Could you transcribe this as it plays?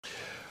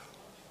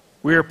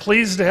We are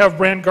pleased to have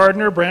Brant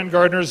Gardner. Brant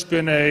Gardner's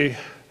been a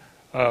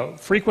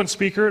frequent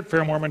speaker at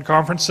Fair Mormon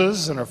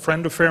conferences and a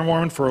friend of Fair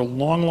Mormon for a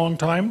long, long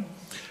time.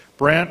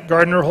 Brant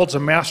Gardner holds a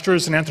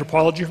master's in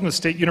anthropology from the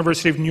State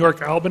University of New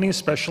York, Albany,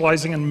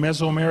 specializing in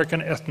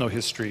Mesoamerican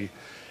ethnohistory.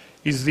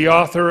 He's the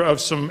author of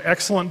some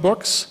excellent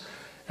books,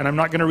 and I'm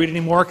not going to read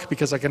any more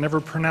because I can never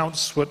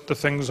pronounce what the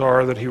things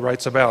are that he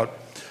writes about.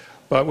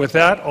 But with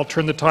that, I'll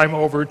turn the time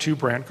over to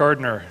Brant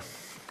Gardner.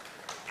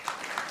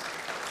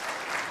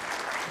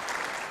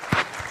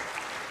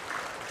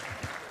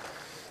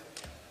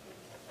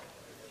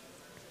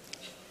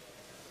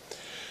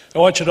 I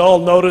want you to all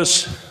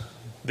notice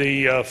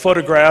the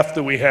photograph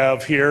that we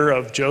have here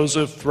of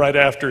Joseph right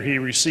after he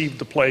received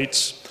the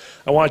plates.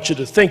 I want you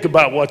to think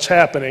about what's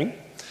happening.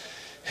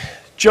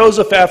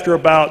 Joseph, after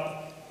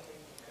about,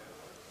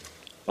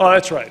 oh,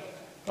 that's right.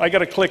 I got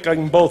to click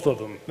on both of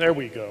them. There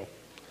we go.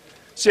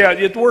 See,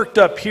 it worked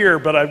up here,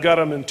 but I've got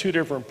them in two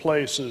different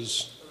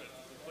places.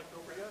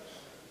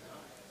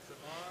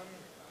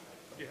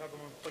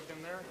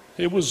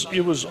 It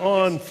was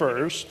on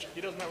first.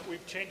 He doesn't have,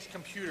 we've changed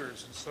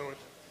computers, and so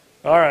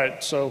all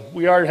right, so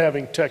we are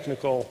having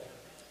technical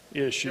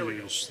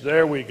issues.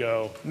 There we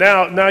go.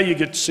 Now you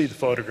get to see the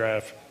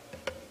photograph.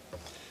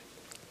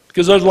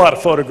 Because there's a lot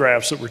of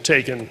photographs that were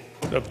taken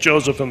of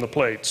Joseph and the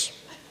plates.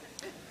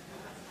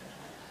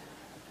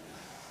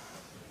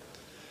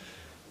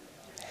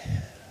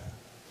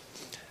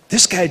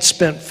 This guy'd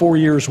spent 4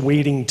 years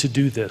waiting to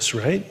do this,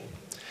 right?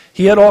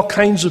 He had all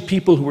kinds of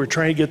people who were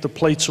trying to get the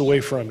plates away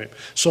from him.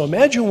 So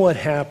imagine what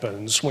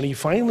happens when he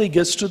finally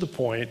gets to the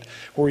point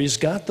where he's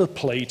got the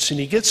plates and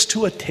he gets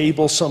to a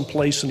table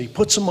someplace and he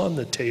puts them on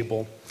the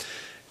table.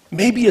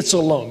 Maybe it's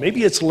alone.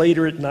 Maybe it's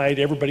later at night.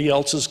 Everybody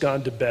else has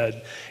gone to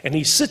bed. And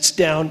he sits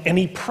down and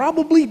he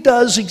probably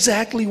does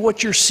exactly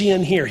what you're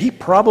seeing here. He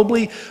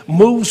probably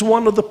moves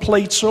one of the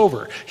plates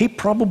over. He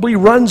probably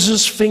runs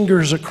his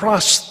fingers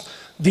across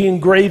the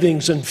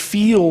engravings and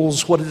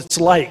feels what it's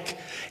like.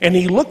 And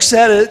he looks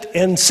at it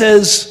and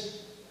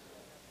says,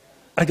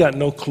 I got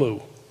no clue.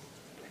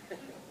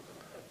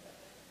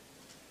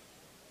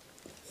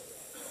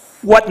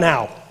 What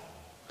now?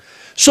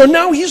 So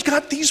now he's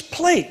got these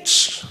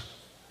plates.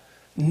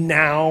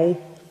 Now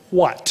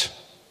what?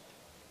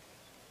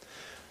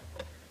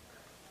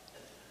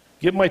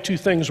 Get my two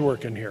things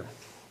working here.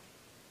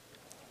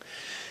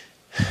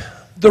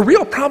 The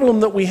real problem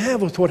that we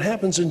have with what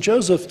happens in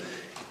Joseph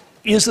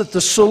is that the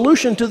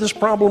solution to this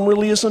problem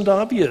really isn't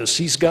obvious.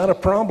 He's got a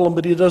problem,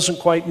 but he doesn't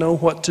quite know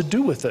what to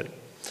do with it.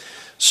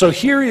 So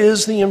here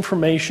is the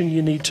information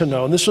you need to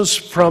know. And this was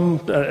from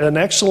an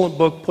excellent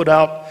book put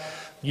out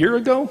a year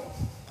ago,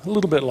 a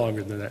little bit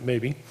longer than that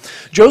maybe.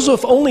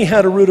 Joseph only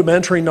had a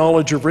rudimentary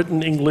knowledge of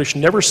written English,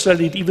 never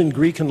studied even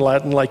Greek and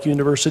Latin like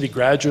university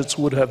graduates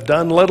would have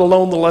done, let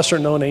alone the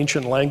lesser-known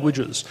ancient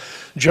languages.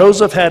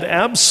 Joseph had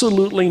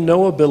absolutely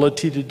no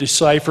ability to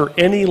decipher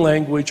any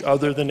language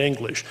other than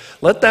English.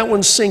 Let that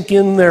one sink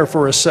in there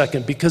for a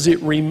second because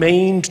it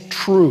remained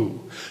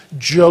true.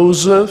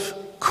 Joseph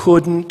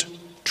couldn't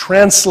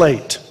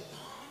translate.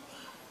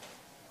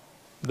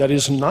 That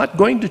is not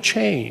going to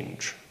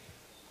change.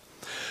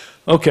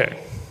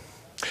 Okay.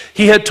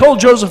 He had told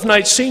Joseph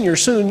Knight Sr.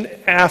 soon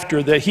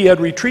after that he had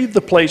retrieved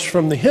the plates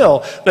from the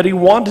hill, that he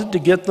wanted to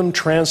get them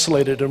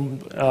translated.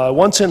 And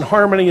once in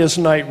harmony, as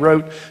Knight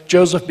wrote,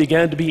 Joseph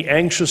began to be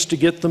anxious to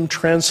get them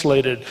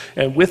translated.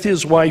 And with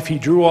his wife, he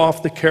drew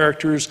off the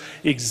characters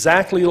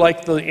exactly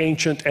like the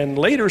ancient and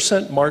later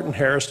sent Martin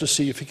Harris to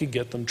see if he could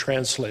get them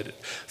translated.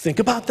 Think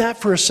about that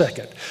for a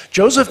second.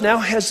 Joseph now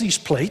has these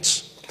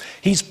plates.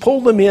 He's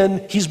pulled them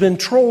in. He's been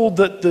told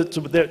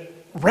that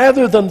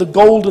rather than the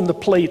gold in the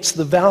plates,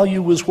 the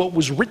value was what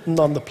was written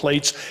on the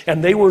plates,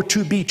 and they were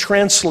to be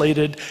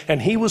translated,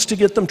 and he was to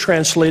get them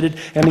translated.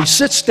 And he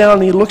sits down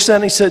and he looks at it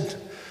and he said,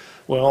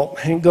 well,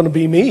 ain't going to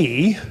be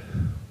me.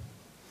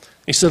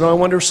 He said, I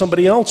wonder if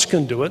somebody else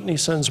can do it. And he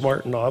sends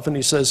Martin off and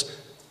he says,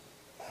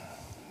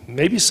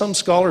 maybe some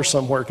scholar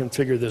somewhere can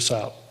figure this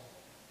out.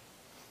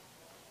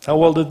 How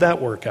well did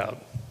that work out?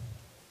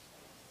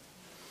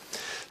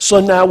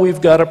 So now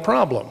we've got a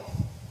problem.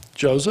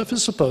 Joseph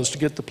is supposed to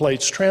get the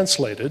plates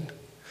translated.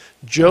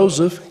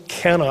 Joseph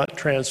cannot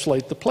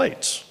translate the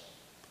plates.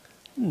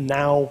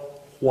 Now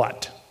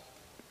what?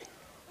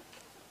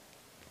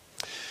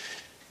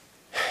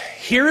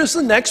 Here is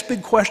the next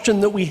big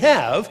question that we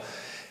have,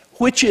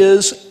 which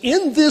is,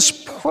 in this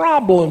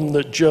problem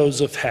that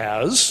Joseph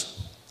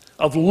has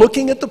of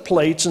looking at the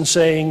plates and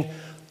saying,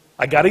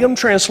 I got to get them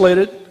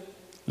translated,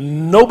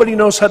 nobody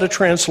knows how to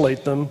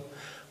translate them,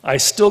 I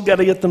still got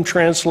to get them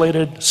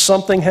translated.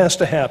 Something has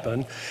to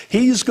happen.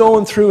 He's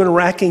going through and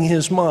racking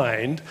his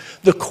mind.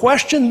 The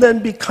question then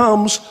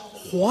becomes,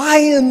 why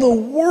in the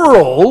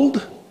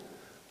world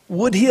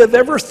would he have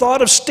ever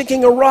thought of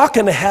sticking a rock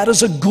in a hat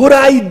as a good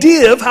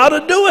idea of how to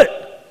do it?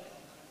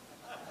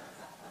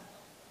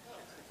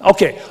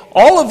 Okay,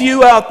 all of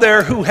you out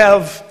there who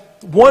have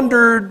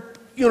wondered,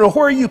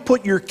 where you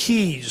put your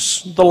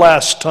keys the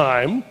last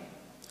time,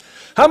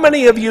 How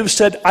many of you have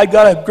said, I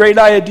got a great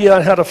idea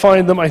on how to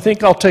find them, I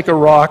think I'll take a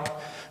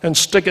rock and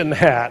stick it in the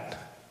hat,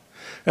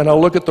 and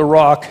I'll look at the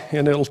rock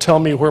and it'll tell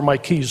me where my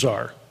keys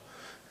are.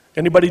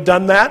 Anybody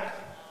done that?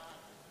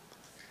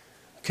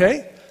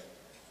 Okay?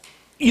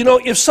 You know,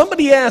 if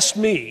somebody asked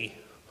me,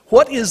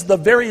 what is the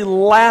very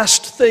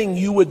last thing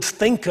you would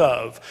think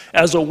of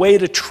as a way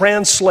to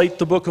translate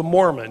the Book of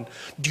Mormon?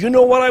 Do you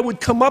know what I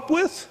would come up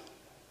with?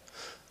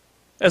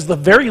 As the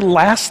very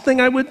last thing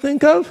I would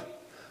think of?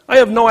 I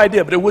have no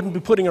idea, but it wouldn't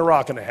be putting a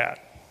rock in a hat.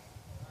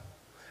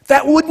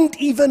 That wouldn't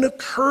even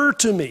occur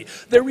to me.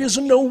 There is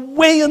no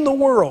way in the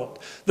world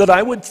that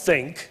I would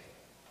think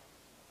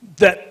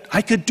that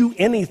I could do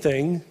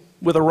anything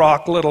with a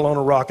rock, let alone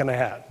a rock and a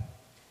hat.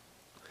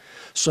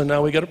 So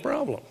now we got a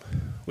problem.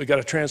 We got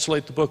to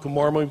translate the Book of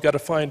Mormon. We've got to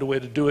find a way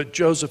to do it.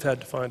 Joseph had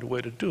to find a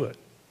way to do it.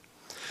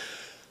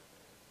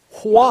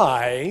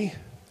 Why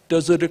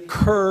does it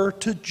occur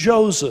to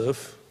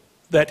Joseph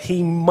that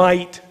he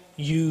might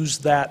use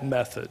that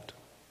method?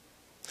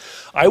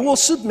 I will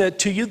submit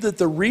to you that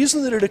the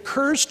reason that it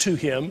occurs to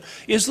him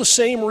is the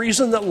same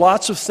reason that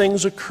lots of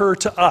things occur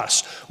to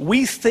us.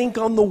 We think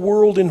on the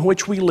world in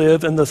which we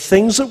live and the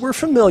things that we're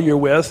familiar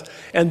with,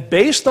 and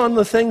based on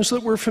the things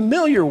that we're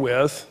familiar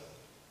with,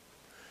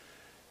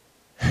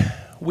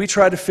 we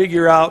try to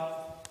figure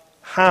out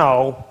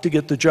how to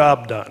get the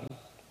job done.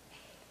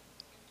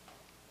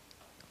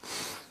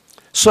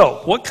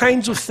 So, what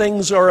kinds of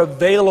things are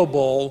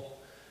available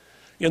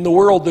in the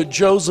world that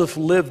Joseph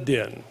lived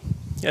in?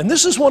 And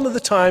this is one of the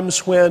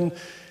times when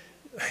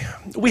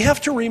we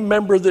have to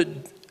remember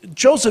that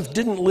Joseph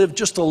didn't live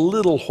just a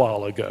little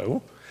while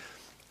ago.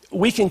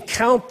 We can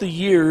count the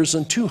years,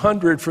 and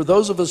 200, for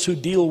those of us who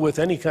deal with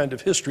any kind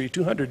of history,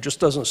 200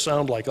 just doesn't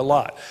sound like a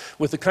lot.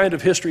 With the kind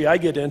of history I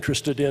get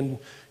interested in,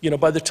 you know,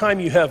 by the time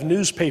you have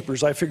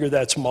newspapers, I figure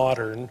that's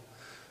modern.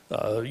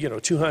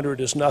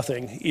 200 is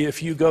nothing.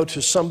 If you go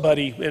to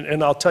somebody,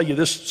 and I'll tell you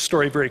this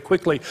story very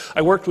quickly.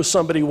 I worked with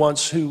somebody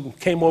once who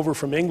came over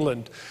from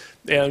England,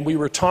 and we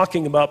were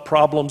talking about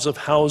problems of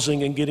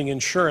housing and getting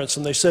insurance.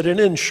 And they said in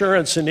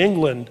insurance in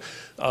England,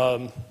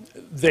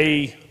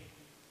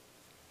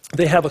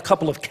 they have a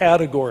couple of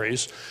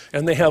categories,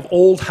 and they have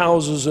old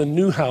houses and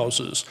new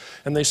houses.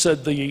 And they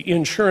said the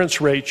insurance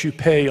rate you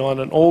pay on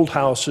an old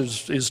house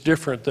is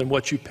different than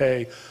what you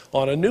pay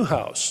on a new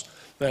house.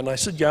 And I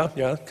said,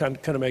 yeah, kind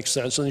of makes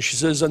sense. And she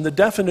says, and the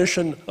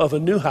definition of a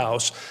new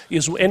house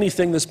is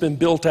anything that's been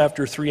built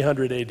after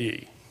 300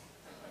 AD.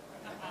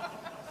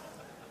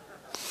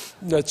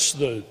 That's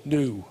the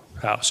new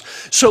house.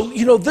 So,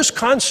 you know, this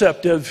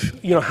concept of,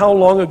 how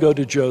long ago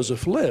did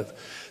Joseph live?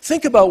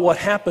 Think about what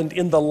happened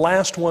in the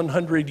last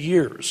 100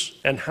 years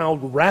and how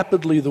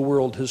rapidly the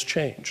world has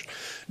changed.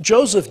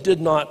 Joseph did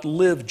not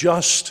live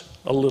just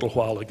a little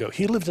while ago.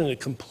 He lived in a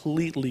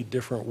completely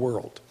different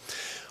world.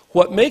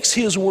 What makes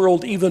his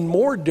world even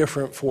more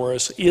different for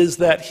us is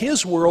that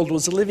his world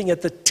was living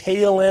at the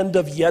tail end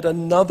of yet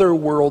another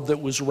world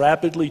that was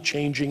rapidly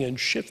changing and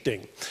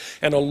shifting.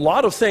 And a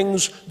lot of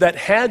things that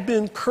had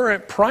been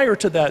current prior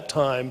to that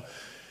time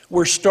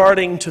were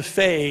starting to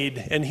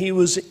fade, and he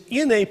was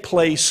in a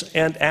place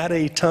and at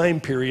a time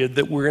period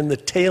that were in the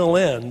tail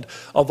end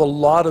of a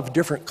lot of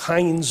different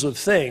kinds of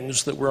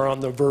things that were on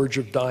the verge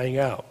of dying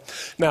out.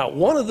 Now,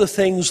 one of the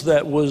things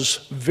that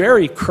was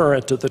very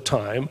current at the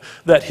time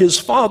that his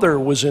father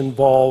was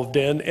involved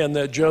in and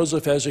that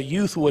Joseph as a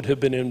youth would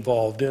have been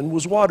involved in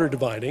was water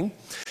divining.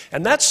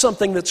 And that's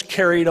something that's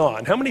carried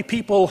on. How many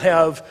people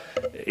have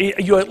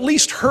you at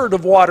least heard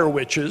of water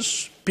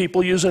witches?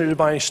 People using a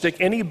divining stick.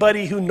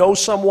 Anybody who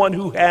knows someone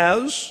who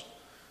has?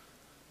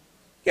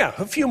 Yeah,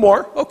 a few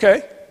more.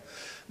 Okay.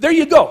 There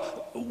you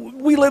go.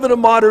 We live in a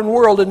modern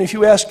world, and if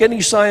you ask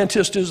any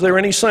scientist, is there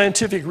any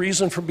scientific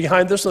reason for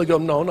behind this? They'll go,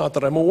 no, not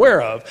that I'm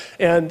aware of.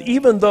 And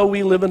even though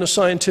we live in a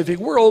scientific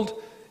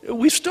world,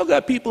 we've still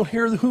got people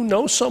here who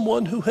know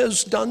someone who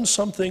has done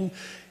something,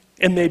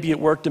 and maybe it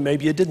worked and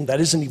maybe it didn't. That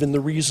isn't even the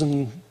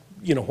reason,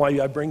 why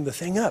I bring the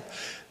thing up.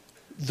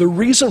 The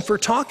reason for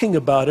talking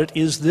about it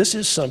is this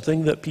is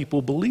something that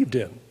people believed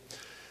in.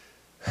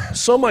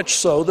 So much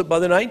so that by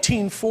the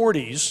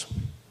 1940s,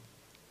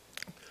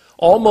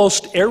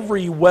 almost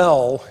every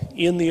well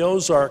in the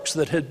Ozarks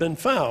that had been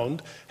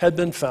found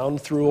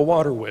through a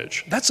water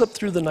witch. That's up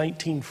through the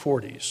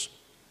 1940s,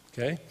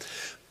 okay?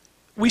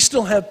 We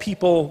still have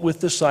people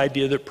with this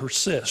idea that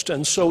persist.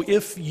 And so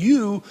if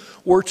you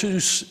were to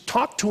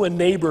talk to a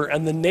neighbor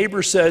and the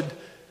neighbor said,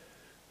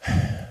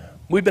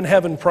 we've been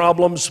having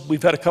problems.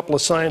 We've had a couple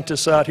of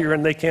scientists out here,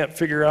 and they can't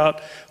figure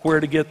out where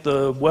to get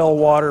the well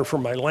water for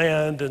my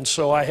land. And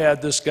so I had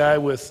this guy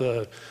with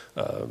a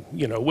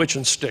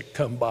witching stick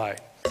come by,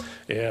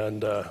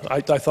 and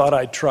I thought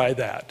I'd try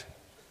that.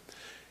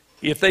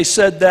 If they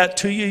said that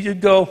to you,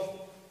 you'd go,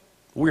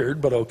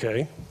 weird, but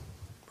okay,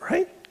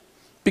 right?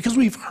 Because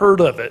we've heard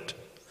of it.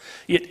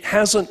 It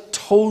hasn't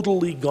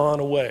totally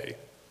gone away.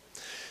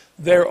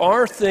 There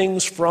are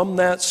things from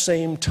that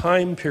same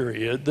time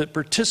period that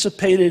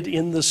participated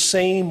in the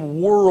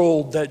same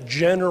world that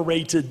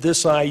generated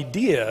this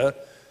idea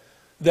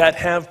that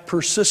have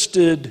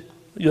persisted,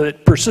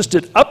 that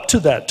persisted up to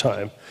that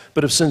time,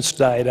 but have since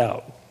died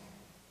out.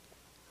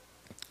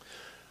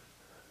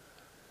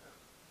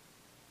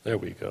 There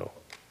we go.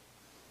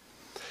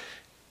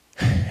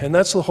 And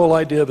that's the whole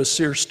idea of a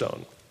seer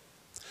stone.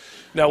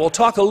 Now, we'll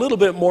talk a little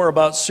bit more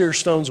about seer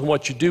stones and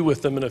what you do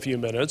with them in a few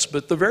minutes,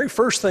 but the very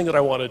first thing that I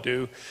want to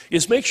do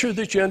is make sure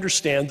that you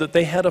understand that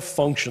they had a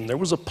function. There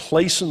was a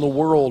place in the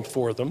world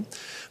for them.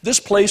 This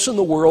place in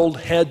the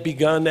world had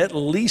begun at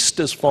least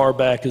as far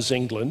back as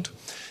England.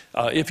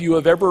 If you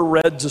have ever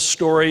read the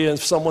story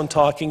of someone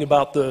talking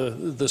about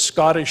the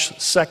Scottish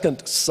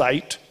second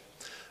sight,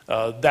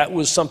 that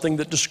was something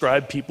that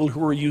described people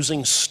who were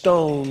using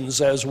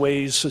stones as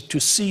ways to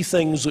see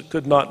things that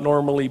could not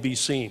normally be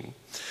seen.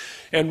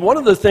 And one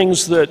of the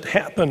things that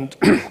happened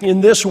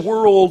in this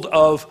world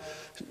of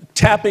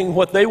tapping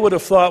what they would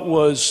have thought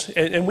was,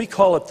 and we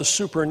call it the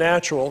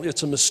supernatural,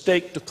 it's a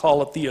mistake to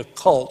call it the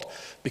occult,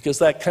 because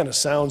that kind of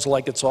sounds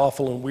like it's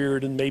awful and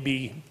weird and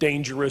maybe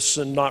dangerous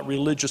and not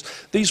religious.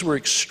 These were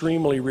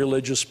extremely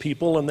religious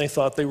people, and they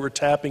thought they were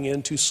tapping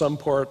into some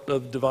part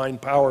of divine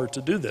power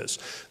to do this.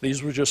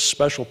 These were just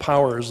special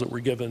powers that were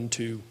given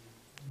to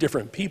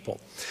different people.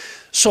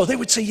 So they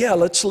would say, yeah,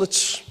 let's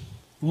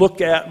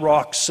look at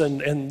rocks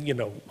and you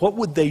know, what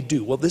would they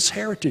do? Well, this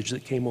heritage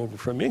that came over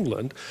from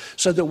England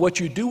said that what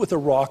you do with a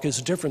rock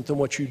is different than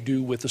what you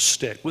do with a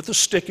stick. With a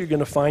stick, you're going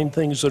to find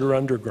things that are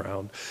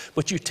underground,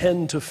 but you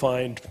tend to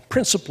find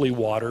principally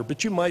water,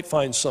 but you might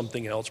find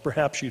something else.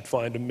 Perhaps you'd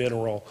find a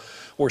mineral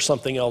or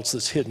something else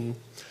that's hidden.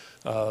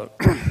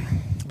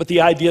 But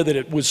the idea that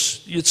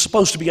it's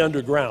supposed to be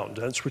underground,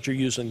 that's what you're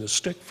using the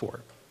stick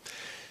for.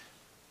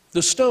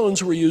 The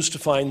stones were used to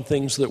find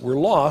things that were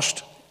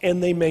lost,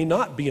 and they may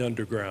not be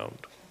underground.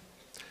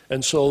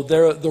 And so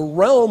the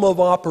realm of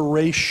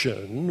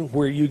operation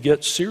where you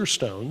get seer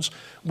stones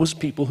was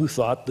people who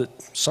thought that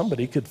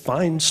somebody could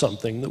find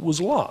something that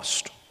was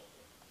lost.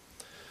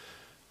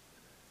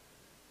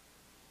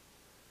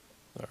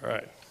 All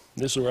right,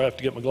 this is where I have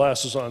to get my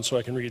glasses on so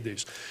I can read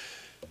these.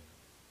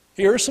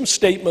 Here are some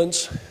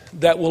statements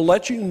that will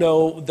let you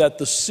know that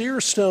the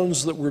seer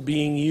stones that were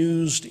being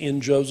used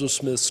in Joseph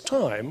Smith's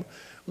time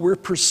were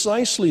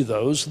precisely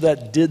those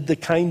that did the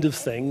kind of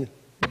thing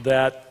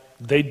that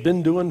they'd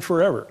been doing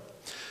forever.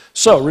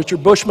 So,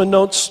 Richard Bushman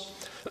notes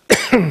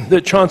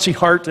that Chauncey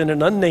Hart and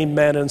an unnamed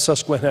man in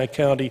Susquehanna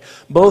County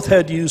both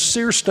had used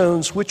seer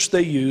stones which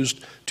they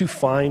used to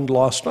find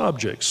lost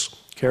objects.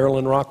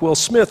 Carolyn Rockwell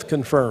Smith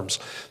confirms.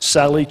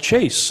 Sally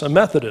Chase, a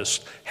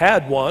Methodist,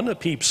 had one, a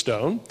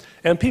peepstone,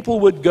 and people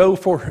would go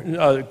for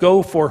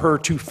her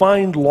to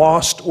find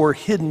lost or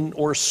hidden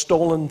or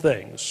stolen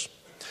things.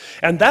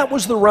 And that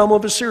was the realm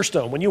of a seer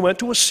stone. When you went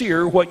to a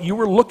seer, what you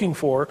were looking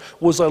for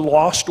was a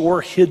lost or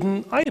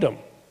hidden item.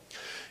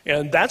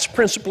 And that's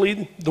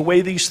principally the way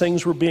these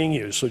things were being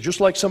used. So just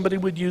like somebody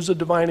would use a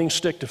divining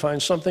stick to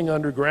find something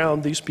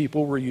underground, these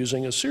people were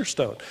using a seer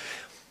stone.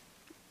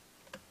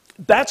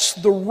 That's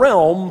the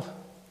realm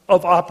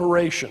of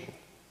operation.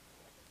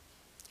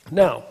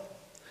 Now,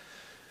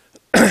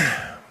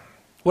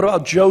 what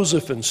about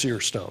Joseph and seer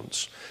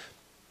stones?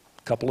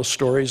 A couple of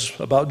stories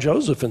about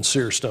Joseph and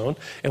seer stone.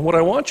 And what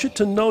I want you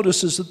to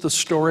notice is that the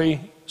story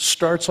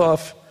starts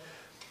off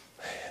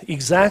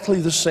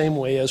exactly the same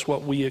way as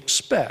what we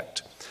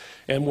expect.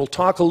 And we'll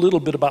talk a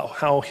little bit about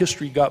how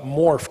history got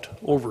morphed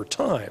over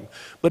time.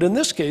 But in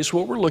this case,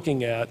 what we're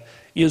looking at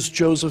is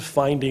Joseph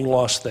finding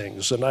lost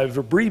things. And I've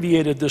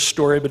abbreviated this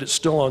story, but it's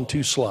still on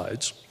 2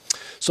 slides.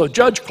 So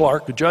Judge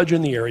Clark, a judge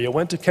in the area,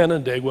 went to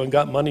Canandaigua and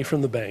got money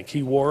from the bank.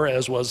 He wore,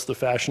 as was the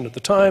fashion at the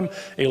time,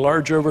 a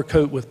large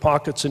overcoat with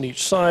pockets in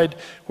each side,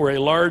 where a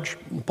large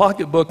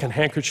pocketbook and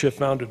handkerchief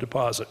found a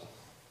deposit.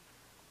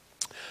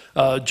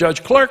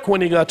 Judge Clark,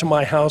 when he got to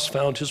my house,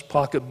 found his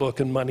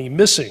pocketbook and money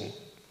missing,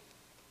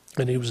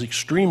 and he was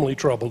extremely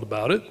troubled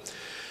about it.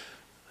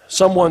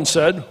 Someone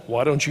said,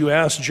 "Why don't you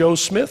ask Joe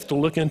Smith to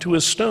look into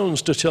his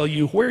stones to tell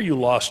you where you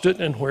lost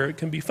it and where it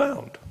can be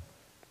found?"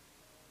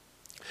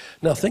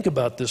 Now think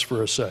about this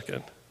for a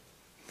second.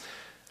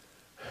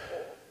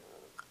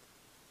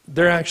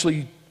 They're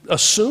actually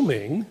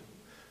assuming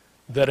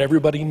that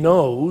everybody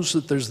knows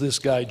that there's this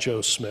guy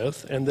Joe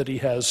Smith and that he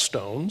has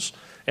stones,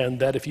 and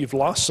that if you've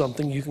lost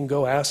something, you can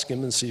go ask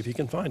him and see if he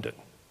can find it.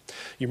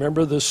 You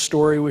remember the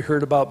story we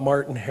heard about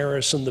Martin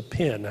Harris and the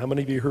pin? How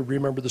many of you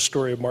remember the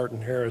story of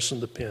Martin Harris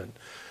and the pin?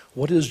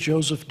 What is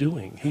Joseph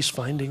doing? He's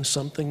finding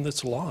something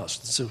that's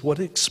lost. It says, what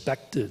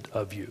expected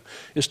of you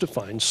is to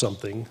find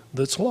something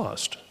that's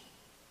lost.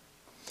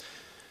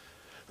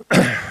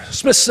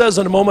 Smith says,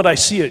 "In a moment I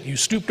see it. You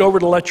stooped over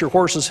to let your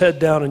horse's head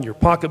down, and your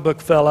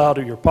pocketbook fell out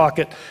of your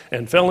pocket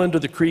and fell into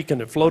the creek,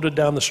 and it floated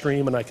down the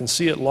stream, and I can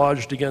see it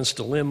lodged against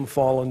a limb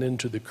fallen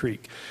into the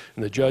creek."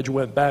 And the judge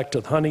went back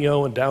to the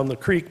Honeyo and down the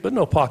creek, but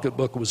no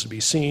pocketbook was to be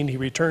seen. He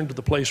returned to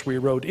the place where he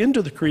rode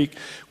into the creek,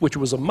 which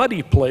was a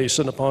muddy place,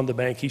 and upon the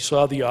bank he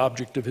saw the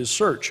object of his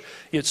search.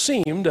 It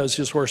seemed, as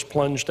his horse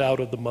plunged out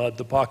of the mud,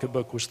 the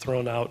pocketbook was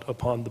thrown out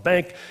upon the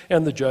bank,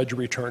 and the judge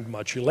returned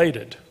much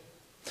elated.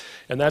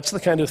 And that's the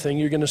kind of thing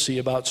you're going to see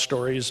about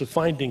stories of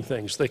finding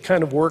things. They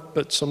kind of work,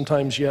 but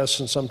sometimes yes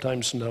and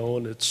sometimes no,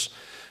 and it's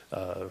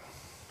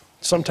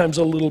sometimes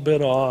a little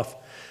bit off.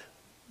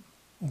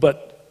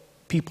 But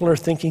people are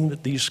thinking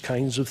that these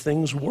kinds of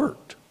things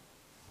worked.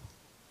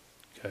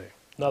 Okay,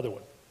 another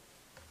one.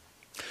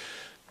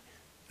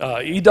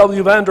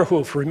 E.W. van der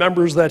Hoof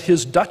remembers that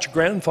his Dutch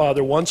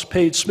grandfather once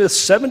paid Smith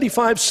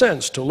 75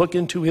 cents to look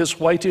into his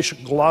whitish,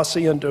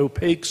 glossy, and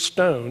opaque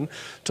stone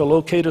to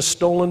locate a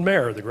stolen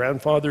mare. The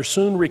grandfather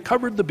soon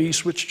recovered the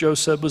beast, which Joe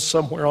said was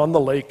somewhere on the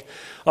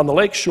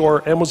lake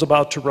shore, and was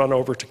about to run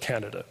over to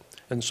Canada.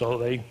 And so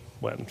they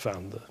went and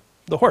found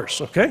the horse,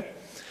 okay?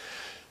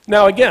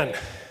 Now again,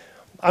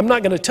 I'm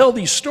not going to tell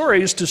these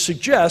stories to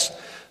suggest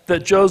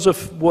that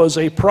Joseph was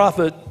a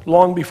prophet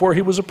long before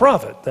he was a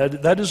prophet.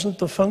 That isn't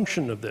the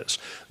function of this.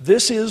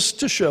 This is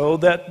to show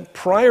that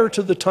prior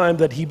to the time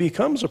that he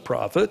becomes a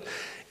prophet,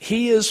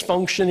 he is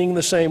functioning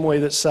the same way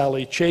that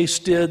Sally Chase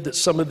did, that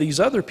some of these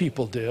other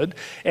people did,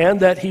 and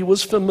that he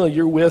was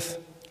familiar with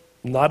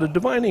not a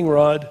divining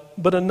rod,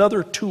 but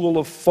another tool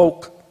of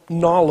folk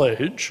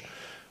knowledge,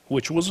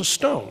 which was a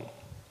stone.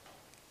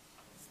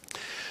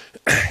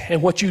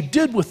 And what you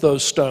did with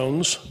those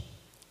stones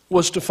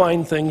was to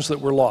find things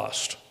that were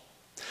lost.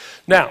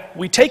 Now,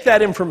 we take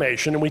that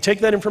information, and we take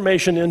that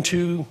information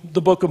into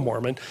the Book of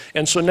Mormon,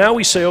 and so now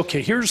we say,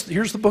 okay, here's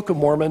the Book of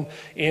Mormon,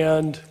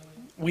 and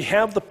we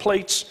have the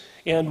plates,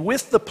 and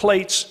with the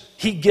plates,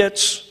 he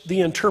gets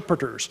the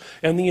interpreters.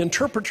 And the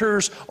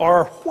interpreters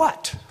are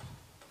what?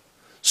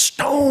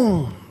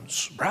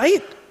 Stones,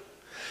 right?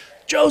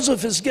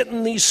 Joseph is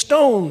getting these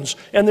stones,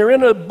 and they're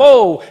in a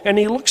bow, and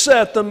he looks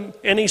at them,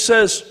 and he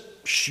says,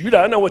 shoot,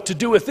 I know what to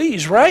do with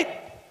these, right?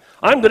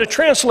 I'm going to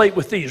translate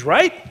with these,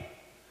 right?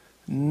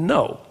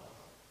 No,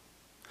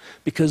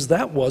 because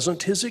that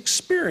wasn't his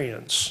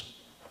experience.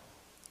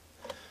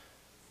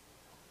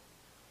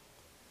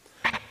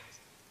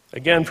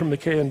 Again from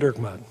McKay and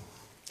Dirkmaat.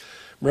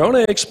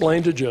 Moroni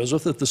explained to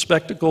Joseph that the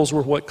spectacles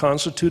were what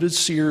constituted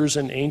seers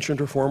in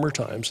ancient or former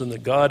times, and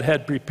that God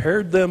had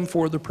prepared them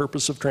for the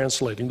purpose of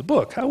translating the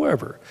book.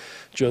 However,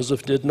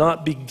 Joseph did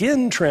not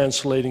begin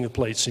translating the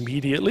plates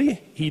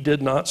immediately. He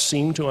did not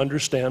seem to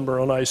understand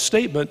Moroni's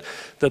statement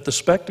that the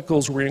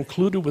spectacles were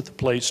included with the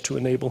plates to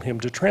enable him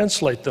to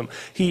translate them.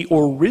 He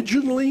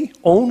originally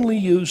only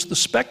used the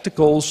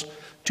spectacles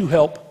to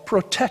help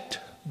protect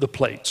the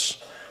plates,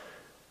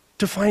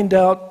 to find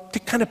out, to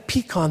kind of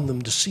peek on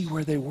them to see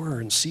where they were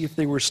and see if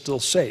they were still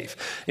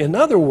safe. In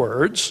other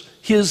words,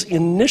 his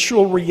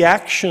initial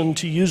reaction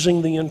to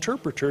using the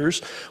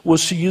interpreters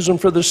was to use them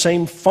for the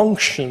same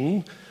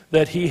function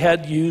that he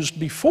had used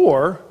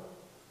before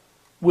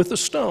with a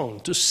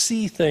stone, to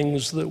see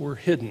things that were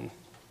hidden.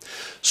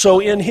 So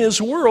in his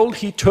world,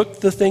 he took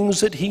the things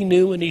that he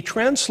knew and he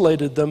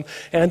translated them,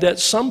 and at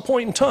some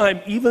point in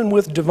time, even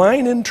with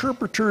divine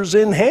interpreters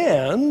in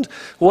hand,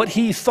 what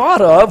he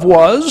thought of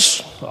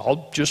was,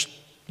 I'll just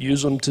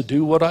use them to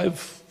do what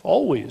I've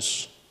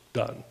always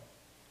done.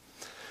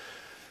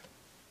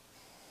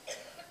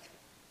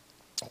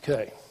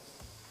 Okay.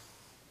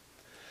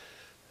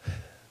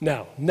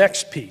 Now,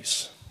 next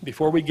piece,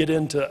 before we get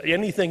into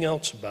anything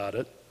else about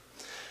it,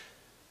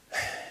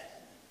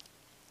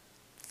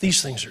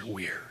 these things are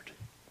weird.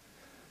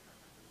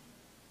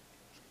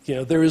 You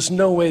know, there is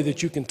no way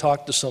that you can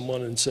talk to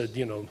someone and said,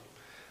 you know,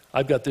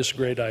 I've got this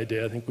great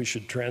idea. I think we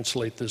should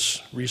translate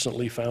this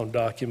recently found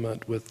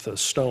document with a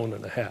stone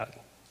and a hat.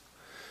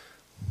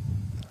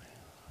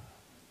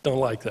 Don't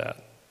like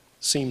that.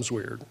 Seems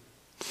weird.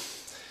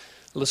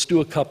 Let's do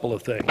a couple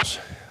of things.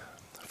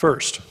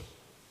 First,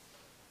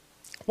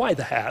 why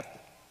the hat?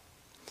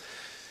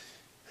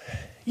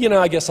 You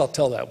know, I guess I'll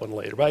tell that one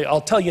later. But I'll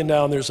tell you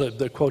now, and there's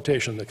the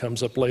quotation that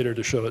comes up later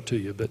to show it to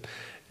you, but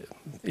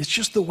it's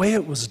just the way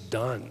it was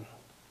done.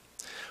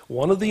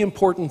 One of the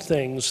important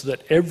things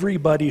that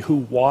everybody who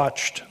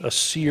watched a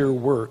seer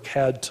work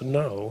had to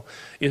know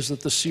is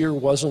that the seer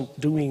wasn't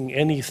doing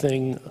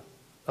anything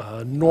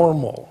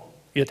normal.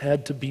 It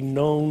had to be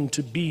known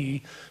to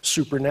be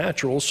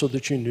supernatural so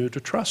that you knew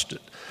to trust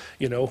it.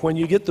 You know, when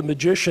you get the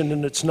magician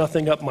and it's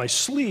nothing up my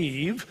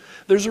sleeve,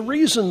 there's a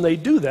reason they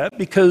do that,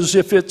 because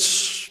if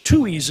it's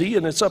too easy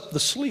and it's up the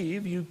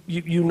sleeve,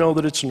 you know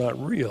that it's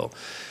not real.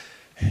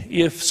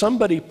 If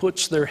somebody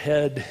puts their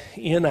head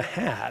in a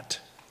hat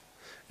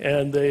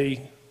and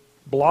they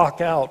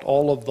block out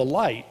all of the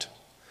light,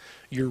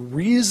 you're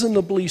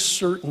reasonably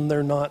certain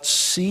they're not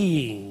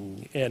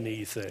seeing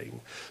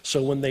anything.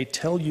 So when they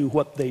tell you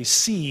what they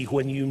see,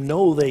 when you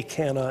know they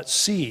cannot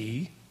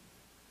see,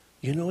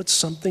 you know it's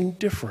something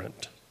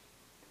different.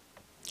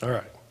 All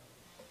right.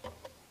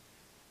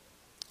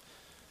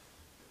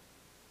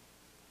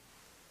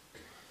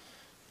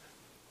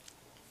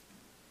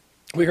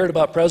 We heard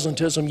about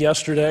presentism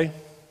yesterday.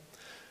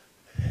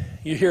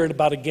 You hear it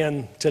about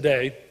again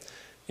today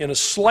in a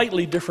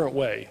slightly different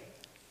way.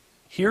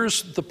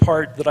 Here's the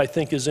part that I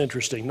think is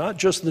interesting, not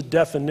just the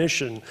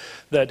definition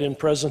that in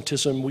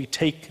presentism we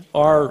take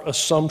our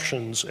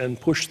assumptions and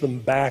push them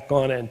back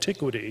on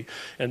antiquity,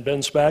 and Ben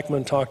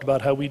Spackman talked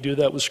about how we do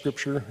that with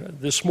Scripture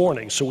this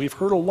morning. So we've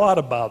heard a lot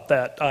about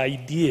that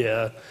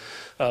idea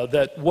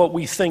that what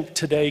we think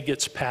today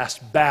gets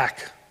passed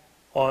back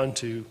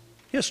onto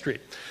history.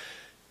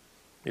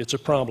 It's a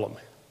problem.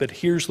 but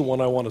here's the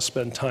one I want to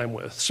spend time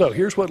with. So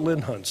here's what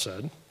Lynn Hunt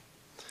said,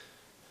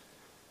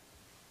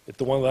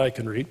 the one that I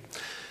can read.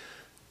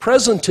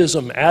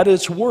 Presentism at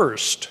its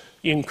worst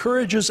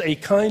encourages a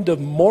kind of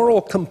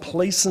moral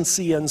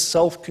complacency and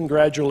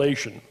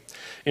self-congratulation.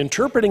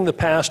 Interpreting the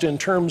past in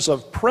terms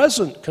of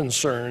present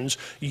concerns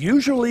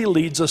usually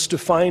leads us to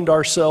find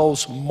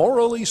ourselves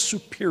morally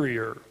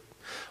superior.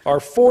 Our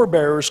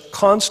forebears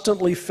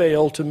constantly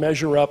fail to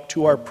measure up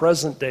to our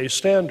present-day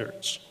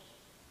standards.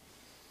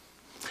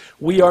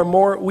 We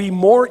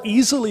more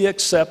easily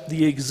accept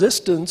the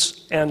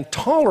existence and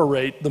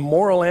tolerate the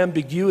moral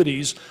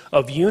ambiguities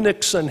of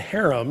eunuchs and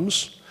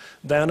harems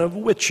than of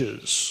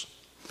witches.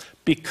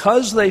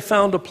 Because they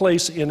found a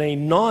place in a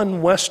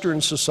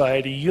non-Western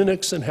society,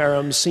 eunuchs and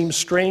harems seem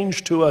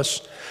strange to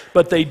us,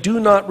 but they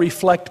do not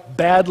reflect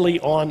badly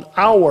on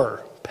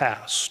our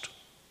past.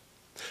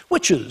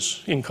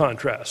 Witches, in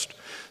contrast,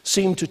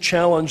 seem to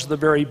challenge the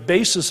very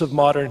basis of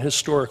modern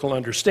historical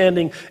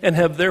understanding and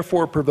have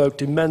therefore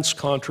provoked immense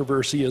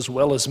controversy as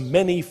well as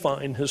many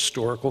fine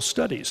historical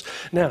studies.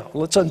 Now,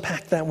 let's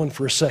unpack that one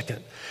for a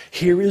second.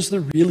 Here is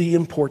the really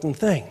important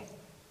thing.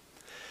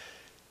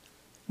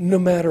 No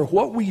matter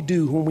what we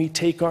do when we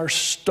take our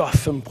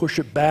stuff and push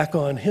it back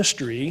on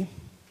history,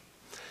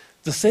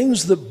 the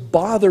things that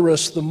bother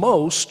us the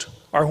most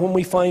are when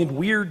we find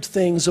weird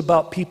things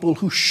about people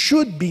who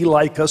should be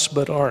like us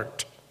but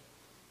aren't.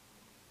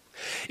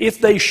 If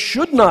they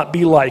should not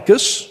be like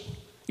us,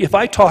 if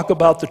I talk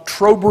about the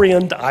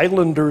Trobriand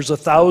Islanders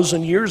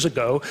 1,000 years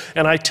ago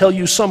and I tell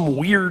you some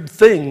weird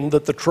thing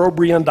that the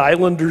Trobriand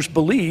Islanders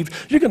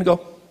believe, you're going to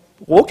go,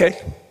 well,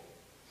 okay.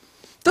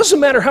 Doesn't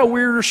matter how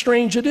weird or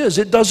strange it is.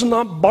 It does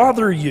not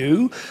bother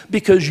you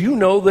because you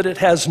know that it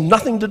has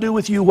nothing to do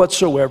with you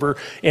whatsoever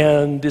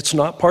and it's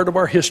not part of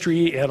our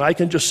history, and I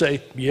can just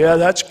say, yeah,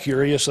 that's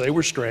curious, they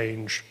were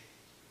strange.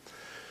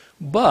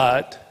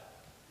 But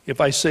if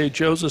I say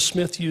Joseph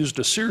Smith used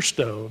a seer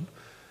stone,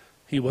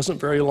 he wasn't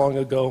very long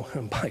ago,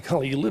 and by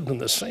golly, he lived in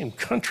the same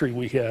country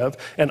we have,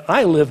 and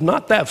I live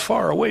not that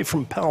far away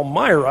from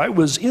Palmyra. I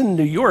was in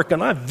New York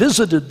and I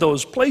visited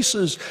those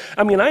places.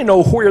 I mean, I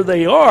know where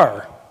they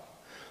are.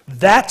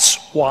 That's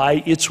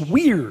why it's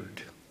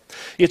weird.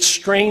 It's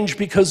strange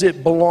because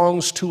it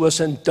belongs to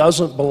us and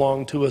doesn't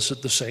belong to us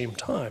at the same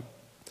time.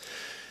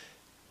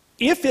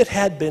 If it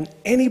had been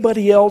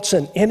anybody else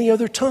and any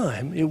other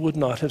time, it would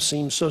not have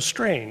seemed so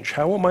strange.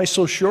 How am I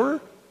so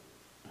sure?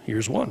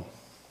 Here's one.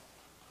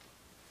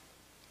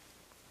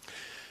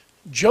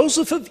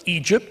 Joseph of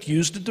Egypt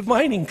used a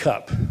divining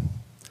cup.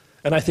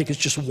 And I think it's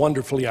just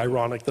wonderfully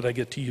ironic that I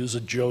get to use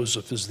a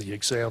Joseph as the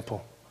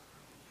example.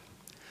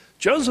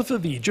 Joseph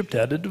of Egypt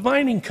had a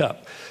divining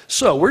cup.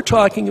 So we're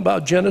talking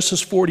about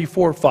Genesis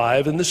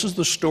 44:5, and this is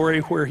the story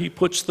where he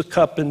puts the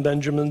cup in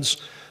Benjamin's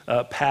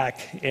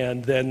pack,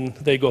 and then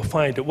they go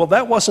find it. Well,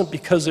 that wasn't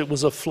because it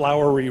was a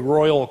flowery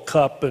royal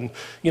cup and,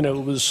 you know,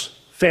 it was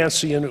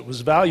fancy and it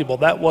was valuable.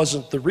 That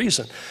wasn't the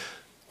reason.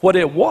 What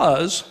it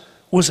was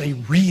a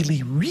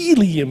really,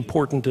 really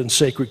important and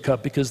sacred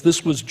cup because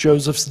this was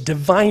Joseph's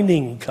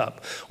divining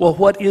cup. Well,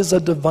 what is a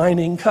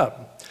divining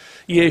cup?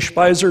 E.A.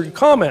 Speiser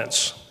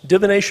comments,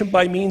 divination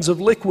by means of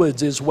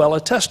liquids is well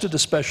attested,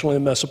 especially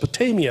in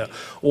Mesopotamia.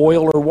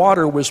 Oil or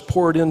water was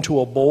poured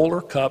into a bowl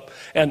or cup,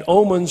 and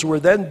omens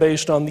were then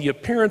based on the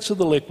appearance of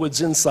the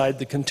liquids inside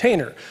the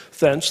container.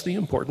 Thence, the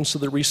importance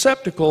of the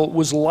receptacle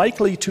was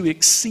likely to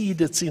exceed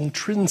its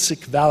intrinsic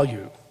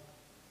value.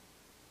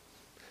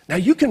 Now,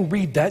 you can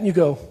read that and you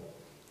go,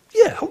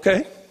 yeah,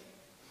 okay.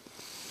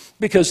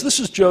 Because this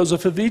is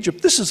Joseph of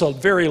Egypt. This is a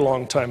very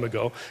long time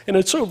ago, and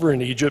it's over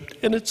in Egypt,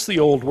 and it's the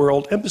old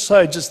world, and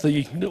besides, it's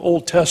the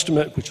Old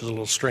Testament, which is a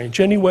little strange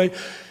anyway.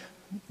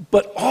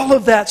 But all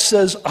of that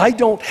says I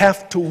don't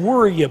have to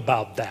worry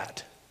about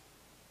that.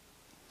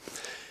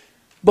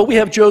 But we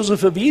have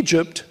Joseph of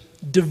Egypt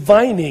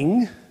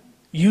divining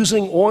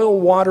using oil,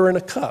 water, and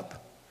a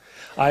cup.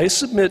 I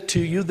submit to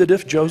you that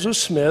if Joseph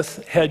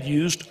Smith had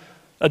used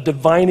a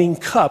divining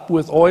cup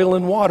with oil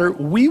and water,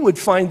 we would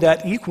find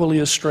that equally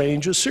as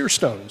strange as seer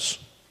stones.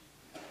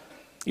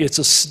 It's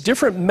a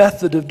different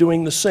method of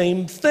doing the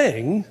same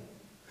thing,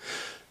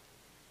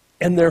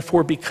 and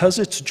therefore, because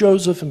it's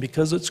Joseph and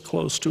because it's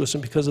close to us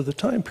and because of the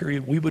time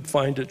period, we would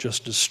find it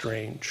just as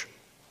strange.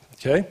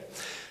 Okay?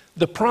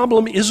 The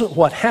problem isn't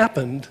what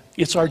happened,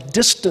 it's our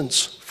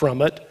distance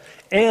from it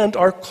and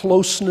our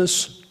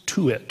closeness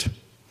to it.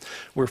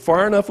 We're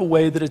far enough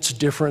away that it's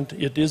different,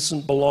 it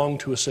doesn't belong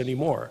to us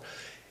anymore.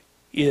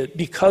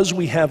 Because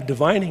we have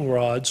divining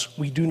rods,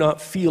 we do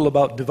not feel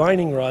about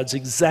divining rods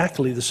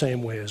exactly the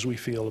same way as we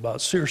feel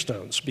about seer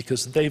stones,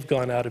 because they've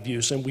gone out of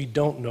use and we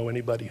don't know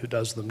anybody who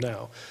does them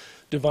now.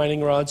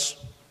 Divining rods,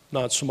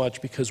 not so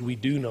much, because we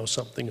do know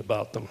something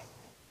about them.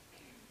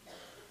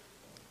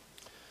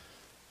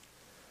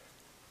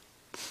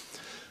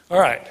 All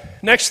right,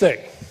 next thing,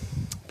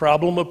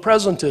 problem of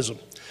presentism.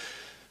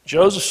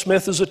 Joseph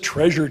Smith is a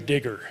treasure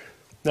digger.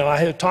 Now, I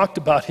had talked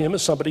about him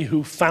as somebody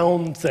who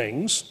found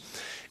things,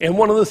 And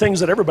one of the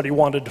things that everybody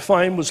wanted to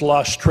find was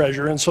lost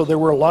treasure, and so there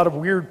were a lot of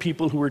weird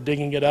people who were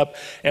digging it up.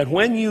 And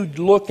when you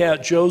look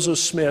at Joseph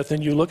Smith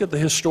and you look at the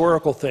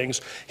historical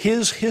things,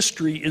 his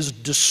history is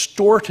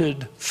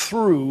distorted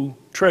through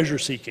treasure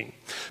seeking,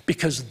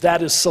 because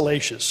that is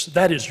salacious.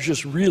 That is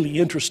just really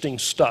interesting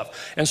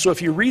stuff. And so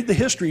if you read the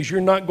histories,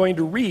 you're not going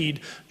to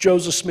read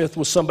Joseph Smith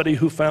was somebody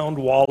who found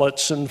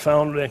wallets and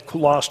found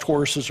lost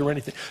horses or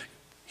anything.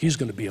 He's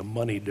going to be a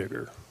money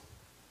digger.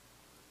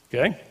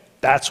 Okay?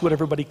 That's what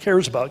everybody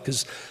cares about,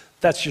 because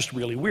that's just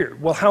really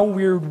weird. Well, how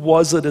weird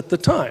was it at the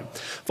time?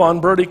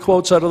 Von Brody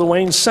quotes out of the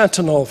Wayne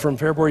Sentinel from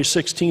February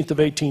 16th of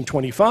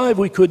 1825,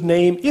 we could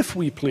name, if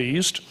we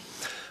pleased,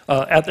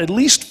 at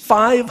least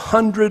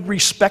 500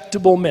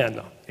 respectable men,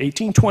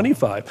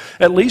 1825,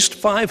 at least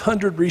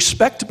 500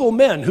 respectable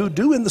men who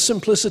do in the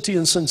simplicity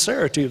and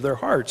sincerity of their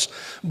hearts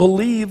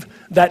believe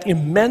that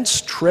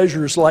immense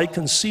treasures lie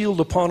concealed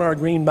upon our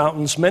green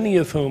mountains, many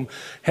of whom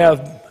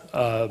have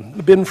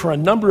been for a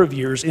number of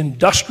years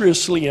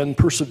industriously and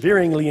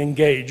perseveringly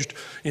engaged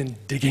in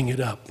digging it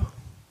up.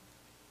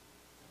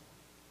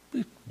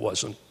 It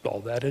wasn't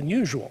all that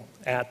unusual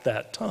at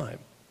that time.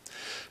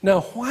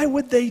 Now, why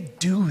would they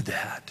do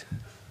that?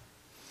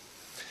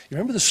 You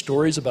remember the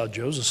stories about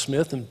Joseph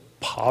Smith and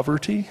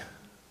poverty?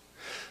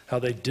 How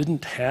they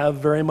didn't have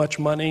very much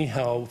money,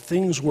 how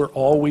things were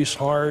always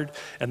hard,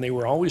 and they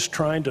were always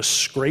trying to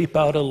scrape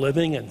out a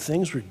living, and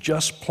things were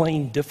just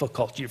plain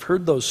difficult. You've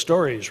heard those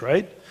stories,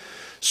 right?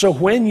 So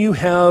when you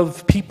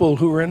have people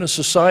who are in a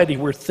society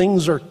where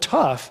things are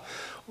tough,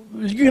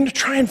 you're going to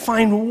try and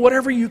find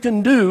whatever you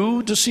can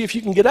do to see if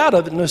you can get out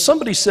of it. And if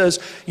somebody says,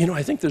 you know,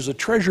 I think there's a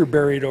treasure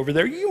buried over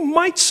there, you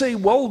might say,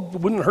 well, it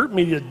wouldn't hurt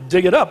me to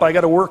dig it up. I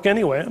got to work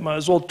anyway. I might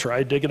as well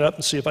try dig it up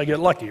and see if I get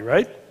lucky,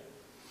 right?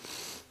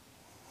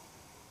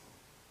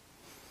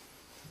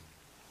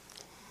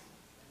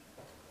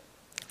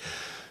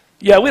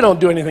 Yeah, we don't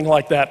do anything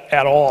like that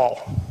at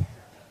all.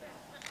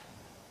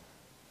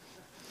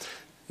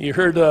 You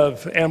heard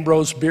of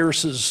Ambrose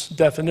Bierce's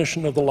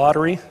definition of the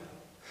lottery?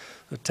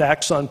 The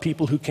tax on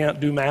people who can't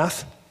do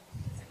math.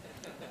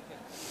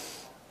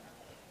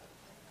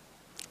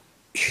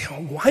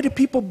 Why do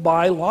people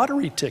buy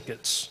lottery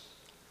tickets?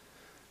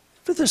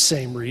 For the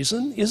same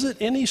reason. Is it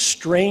any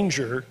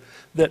stranger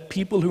that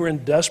people who are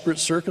in desperate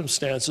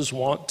circumstances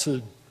want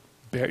to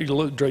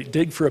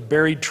dig for a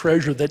buried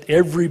treasure that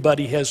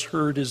everybody has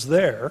heard is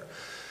there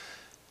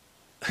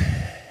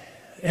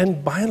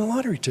and buying a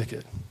lottery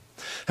ticket?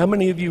 How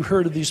many of you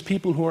heard of these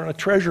people who are on a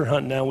treasure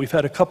hunt now? We've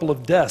had a couple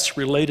of deaths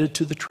related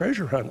to the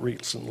treasure hunt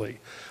recently.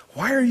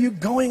 Why are you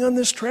going on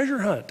this treasure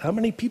hunt? How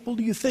many people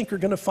do you think are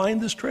going to find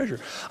this treasure?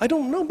 I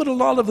don't know, but a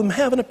lot of them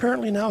have, and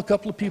apparently now a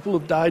couple of people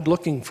have died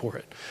looking for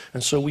it.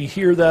 And so we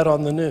hear that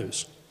on the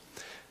news.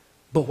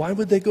 But why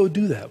would they go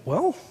do that?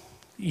 Well,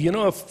 you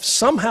know, if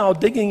somehow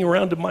digging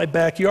around in my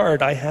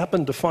backyard I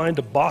happen to find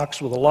a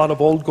box with a lot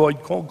of old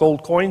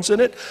gold coins in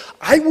it,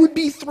 I would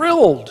be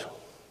thrilled.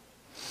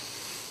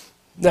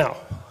 Now,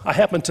 I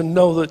happen to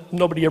know that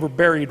nobody ever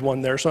buried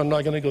one there, so I'm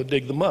not going to go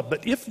dig them up.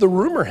 But if the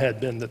rumor had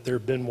been that there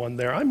had been one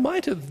there, I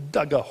might have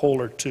dug a hole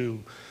or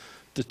two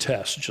to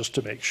test just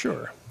to make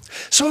sure.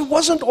 So it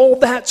wasn't all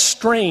that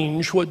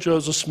strange what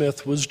Joseph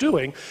Smith was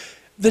doing.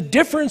 The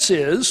difference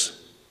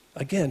is,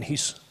 again,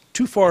 he's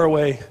too far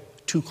away,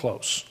 too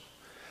close.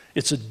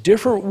 It's a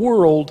different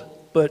world,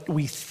 but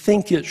we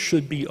think it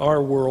should be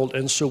our world,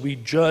 and so we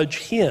judge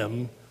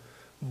him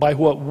by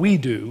what we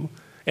do.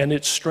 And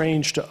it's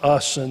strange to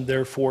us, and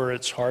therefore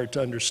it's hard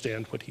to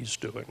understand what he's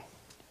doing.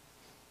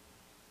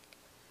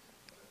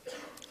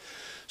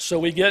 So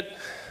we get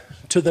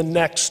to the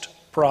next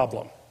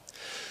problem.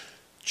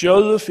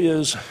 Joseph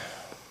is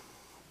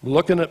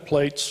looking at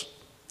plates,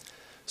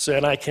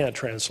 saying, I can't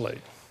translate.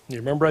 You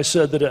remember I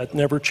said that it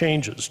never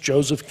changes.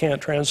 Joseph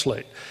can't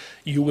translate.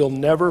 You will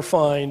never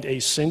find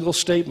a single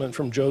statement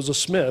from Joseph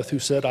Smith who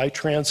said, I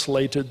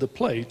translated the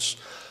plates,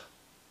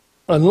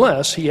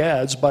 unless he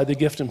adds by the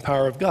gift and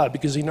power of God,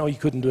 because he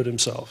couldn't do it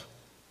himself.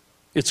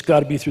 It's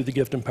got to be through the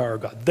gift and power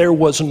of God. There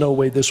was no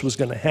way this was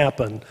going to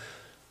happen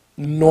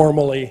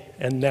normally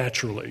and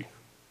naturally.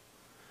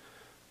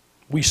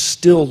 We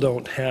still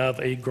don't have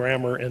a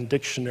grammar and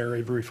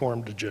dictionary of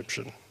Reformed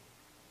Egyptian.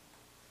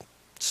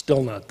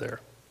 Still not there.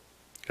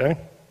 Okay?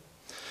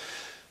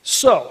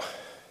 So,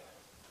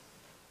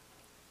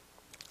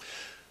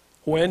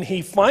 when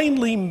he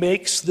finally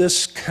makes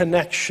this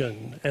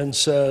connection and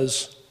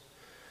says,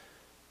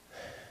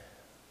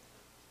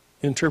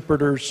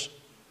 interpreters,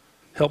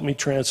 help me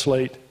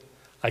translate.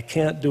 I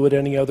can't do it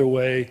any other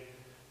way.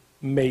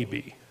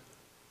 Maybe.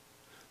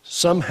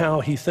 Somehow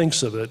he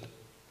thinks of it,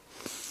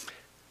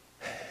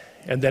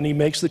 and then he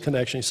makes the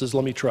connection. He says,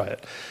 let me try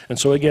it. And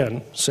so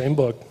again, same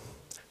book,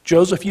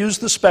 Joseph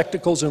used the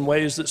spectacles in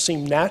ways that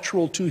seemed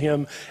natural to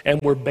him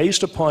and were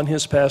based upon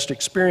his past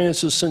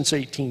experiences since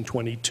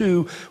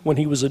 1822, when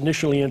he was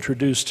initially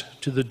introduced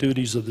to the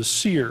duties of the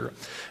seer.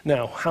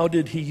 Now, how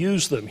did he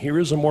use them? Here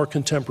is a more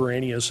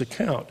contemporaneous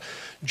account.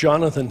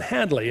 Jonathan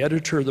Hadley,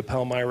 editor of the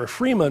Palmyra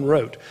Freeman,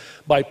 wrote,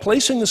 "By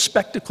placing the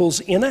spectacles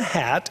in a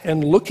hat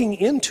and looking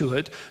into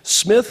it,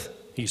 Smith,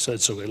 he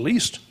said so at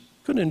least,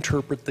 could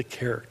interpret the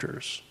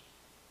characters."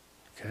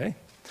 Okay?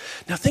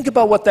 Now think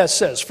about what that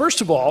says. First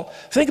of all,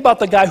 think about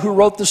the guy who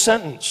wrote the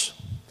sentence.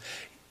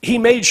 He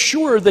made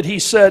sure that he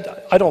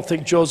said, I don't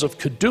think Joseph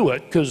could do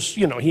it, because,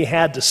 he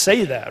had to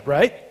say that,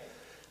 right?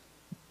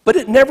 But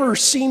it never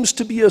seems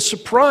to be a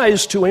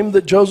surprise to him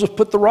that Joseph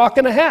put the rock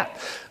in a hat.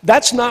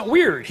 That's not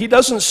weird. He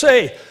doesn't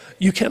say,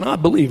 you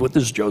cannot believe what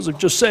this Joseph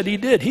just said he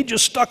did. He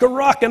just stuck a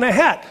rock in a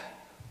hat.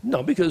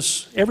 No,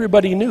 because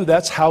everybody knew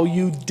that's how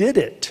you did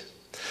it.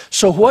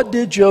 So what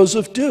did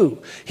Joseph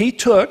do? He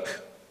took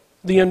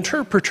the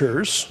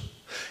interpreters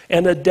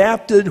and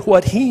adapted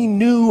what he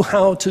knew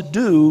how to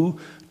do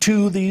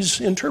to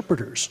these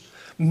interpreters.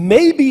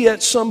 Maybe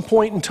at some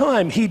point in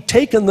time he'd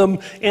taken them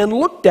and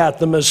looked at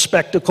them as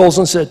spectacles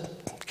and said,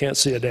 can't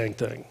see a dang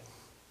thing.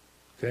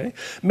 Okay?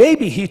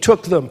 Maybe he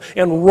took them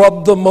and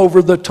rubbed them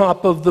over the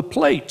top of the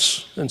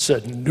plates and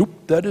said,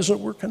 nope, that isn't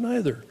working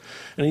either.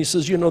 And he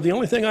says, the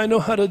only thing I know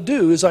how to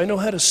do is I know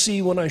how to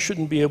see when I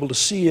shouldn't be able to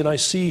see, and I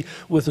see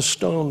with a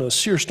stone, a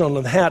seer stone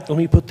in the hat. Let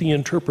me put the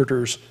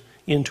interpreters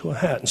into a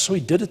hat. And so he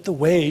did it the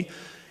way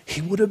he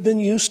would have been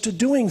used to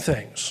doing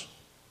things.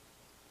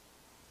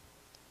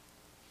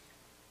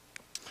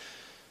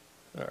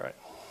 All right.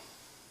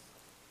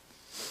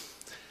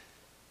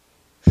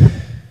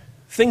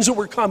 Things that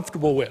we're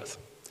comfortable with.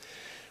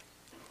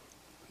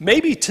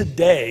 Maybe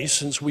today,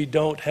 since we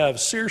don't have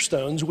seer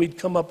stones, we'd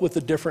come up with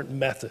a different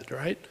method,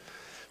 right?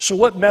 So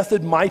what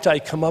method might I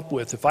come up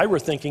with? If I were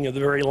thinking of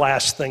the very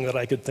last thing that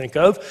I could think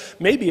of,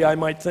 maybe I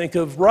might think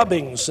of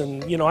rubbings.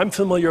 And, I'm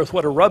familiar with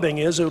what a rubbing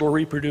is. It'll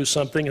reproduce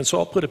something. And so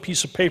I'll put a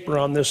piece of paper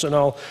on this and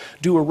I'll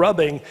do a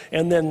rubbing.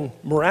 And then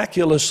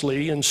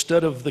miraculously,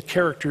 instead of the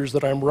characters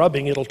that I'm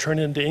rubbing, it'll turn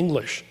into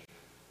English.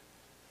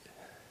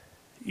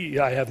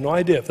 I have no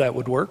idea if that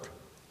would work.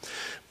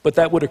 But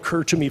that would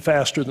occur to me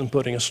faster than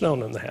putting a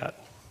stone in the hat,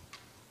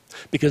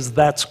 because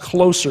that's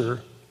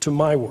closer to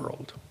my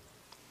world.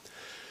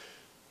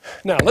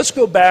 Now, let's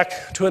go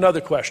back to another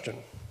question.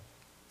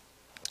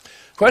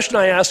 The question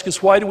I ask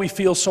is, why do we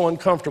feel so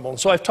uncomfortable? And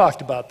so I've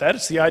talked about that.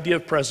 It's the idea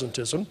of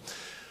presentism.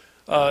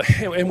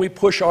 And we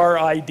push our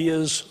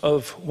ideas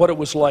of what it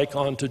was like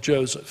onto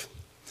Joseph.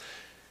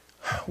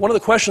 One of the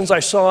questions I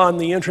saw on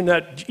the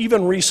internet,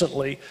 even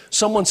recently,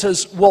 someone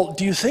says, well,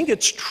 do you think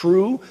it's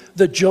true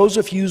that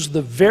Joseph used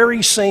the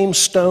very same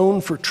stone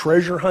for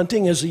treasure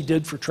hunting as he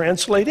did for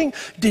translating?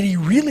 Did he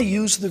really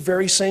use the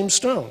very same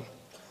stone?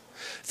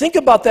 Think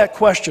about that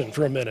question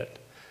for a minute.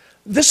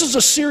 This is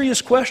a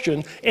serious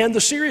question, and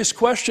the serious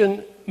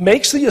question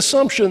makes the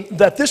assumption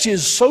that this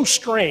is so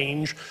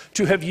strange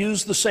to have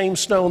used the same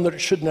stone that it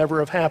should never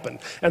have happened.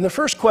 And the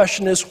first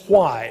question is,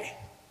 why?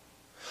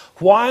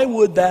 Why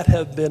would that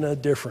have been a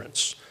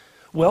difference?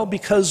 Well,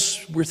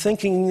 because we're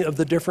thinking of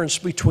the difference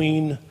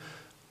between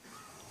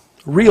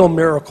real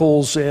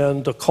miracles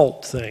and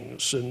occult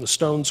things, and the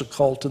stone's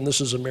occult and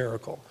this is a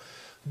miracle.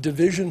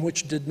 Division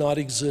which did not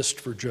exist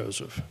for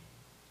Joseph.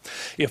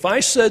 If I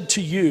said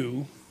to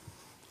you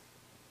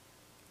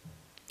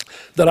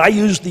that I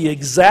used the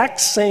exact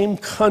same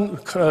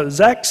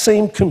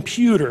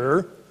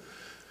computer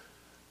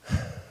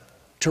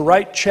to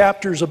write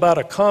chapters about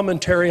a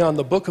commentary on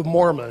the Book of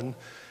Mormon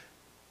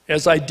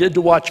as I did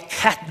to watch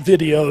cat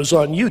videos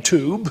on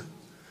YouTube,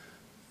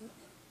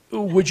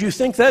 would you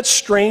think that's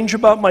strange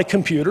about my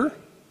computer?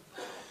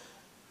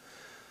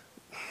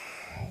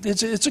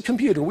 It's a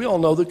computer. We all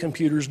know that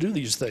computers do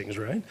these things,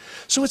 right?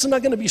 So it's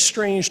not going to be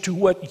strange to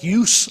what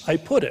use I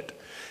put it.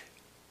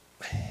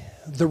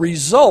 The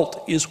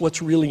result is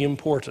what's really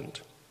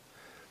important,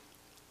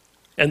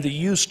 and the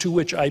use to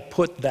which I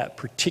put that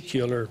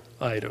particular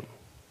item.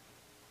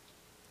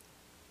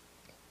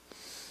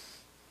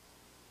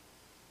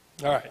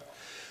 All right,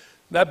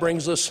 that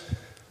brings us,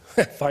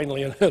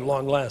 finally at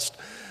long last,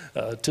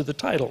 to the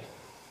title.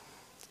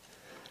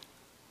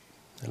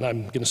 And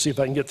I'm going to see if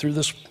I can get through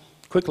this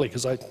quickly,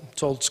 because I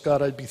told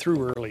Scott I'd be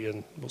through early,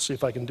 and we'll see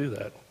if I can do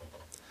that.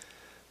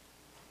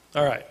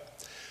 All right.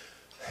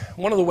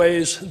 One of the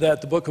ways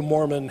that the Book of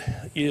Mormon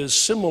is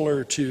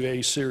similar to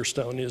a seer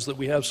stone is that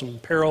we have some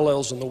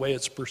parallels in the way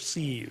it's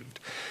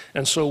perceived.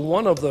 And so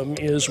one of them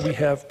is we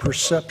have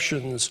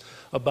perceptions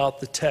about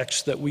the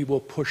text that we will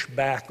push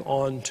back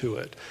onto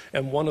it.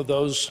 And one of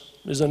those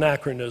is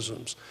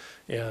anachronisms.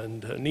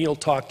 And Neil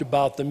talked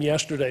about them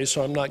yesterday,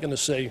 so I'm not going to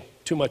say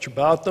too much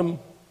about them.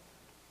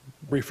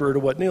 Refer to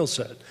what Neil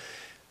said.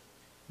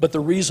 But the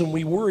reason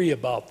we worry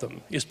about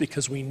them is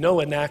because we know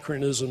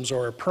anachronisms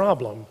are a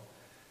problem,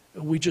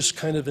 We just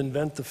kind of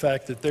invent the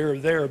fact that they're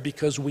there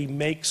because we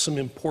make some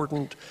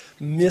important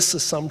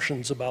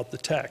misassumptions about the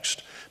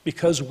text.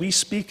 Because we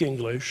speak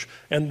English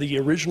and the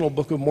original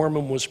Book of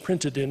Mormon was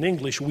printed in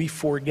English, we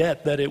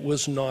forget that it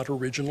was not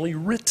originally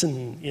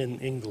written in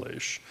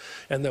English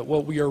and that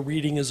what we are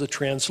reading is a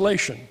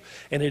translation.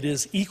 And it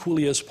is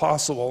equally as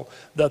possible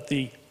that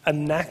the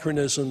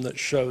anachronism that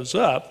shows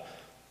up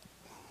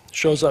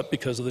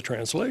because of the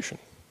translation.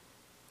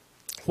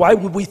 Why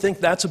would we think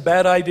that's a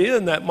bad idea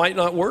and that might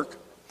not work?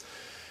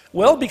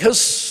 Well, because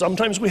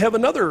sometimes we have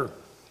another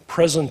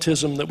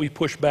presentism that we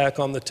push back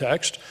on the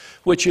text,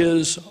 which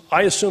is,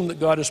 I assume that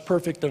God is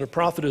perfect and a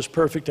prophet is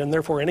perfect, and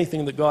therefore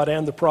anything that God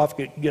and the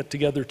prophet get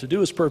together to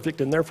do is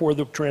perfect, and therefore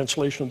the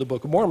translation of the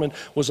Book of Mormon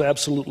was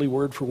absolutely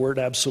word for word,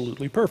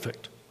 absolutely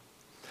perfect.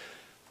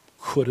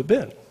 Could have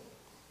been.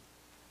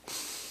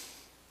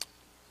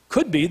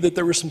 Could be that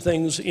there were some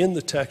things in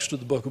the text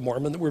of the Book of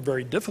Mormon that were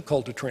very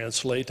difficult to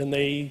translate, and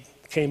they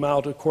came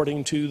out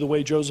according to the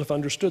way Joseph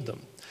understood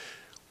them.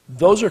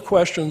 Those are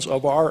questions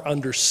of our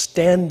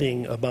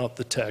understanding about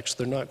the text.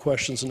 They're not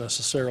questions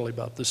necessarily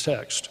about the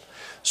text.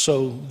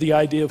 So the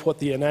idea of what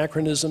the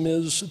anachronism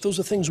is, those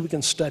are things we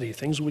can study,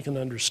 things we can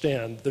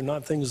understand. They're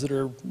not things that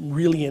are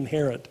really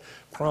inherent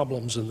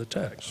problems in the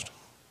text.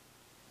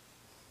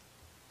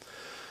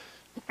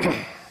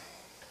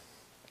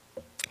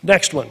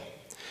 Next one,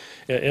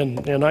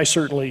 and I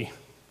certainly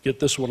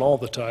get this one all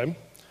the time.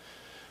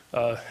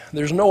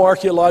 There's no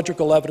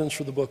archaeological evidence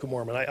for the Book of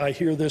Mormon. I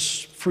hear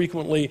this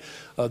frequently.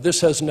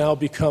 This has now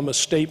become a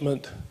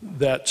statement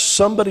that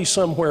somebody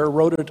somewhere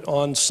wrote it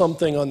on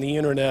something on the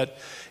internet,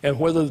 and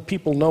whether the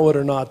people know it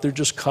or not, they're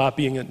just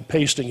copying it and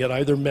pasting it,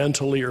 either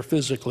mentally or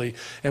physically,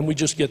 and we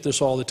just get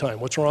this all the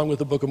time. What's wrong with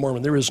the Book of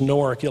Mormon? There is no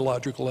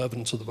archaeological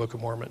evidence of the Book of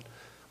Mormon.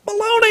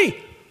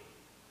 Baloney!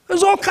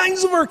 There's all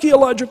kinds of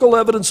archaeological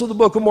evidence of the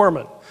Book of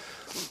Mormon.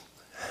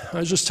 I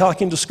was just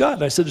talking to Scott,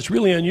 and I said, it's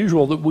really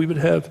unusual that we would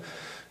have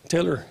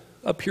Taylor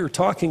up here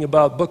talking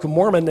about Book of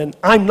Mormon, and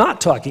I'm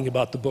not talking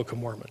about the Book of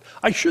Mormon.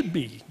 I should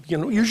be,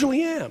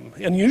 usually am.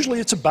 And usually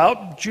it's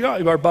about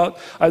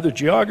either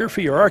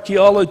geography or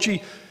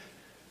archaeology.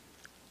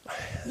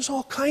 There's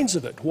all kinds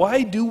of it.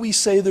 Why do we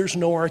say there's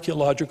no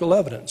archaeological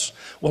evidence?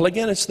 Well,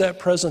 again, it's that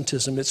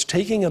presentism. It's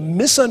taking a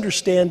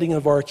misunderstanding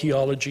of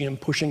archaeology and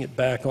pushing it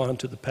back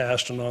onto the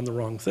past and on the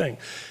wrong thing.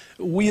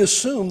 We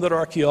assume that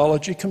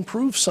archaeology can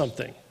prove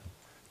something.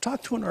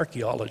 Talk to an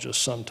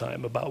archaeologist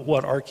sometime about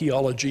what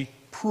archaeology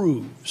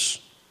proves.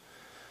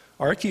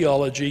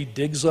 Archaeology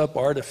digs up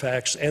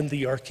artifacts and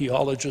the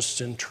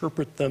archaeologists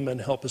interpret them and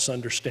help us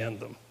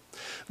understand them.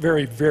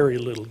 Very, very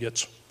little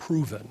gets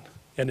proven.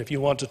 And if you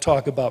want to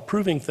talk about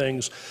proving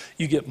things,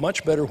 you get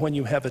much better when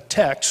you have a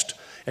text,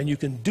 and you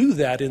can do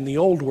that in the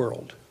old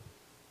world.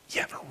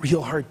 You have a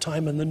real hard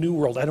time in the new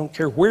world. I don't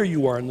care where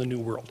you are in the new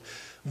world.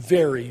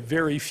 Very,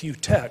 very few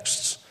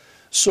texts.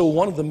 So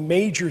one of the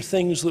major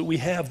things that we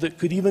have that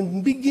could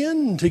even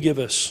begin to give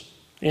us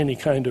any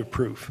kind of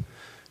proof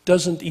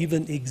doesn't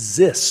even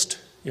exist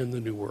in the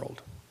New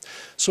World.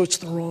 So it's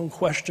the wrong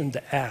question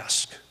to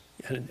ask.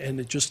 And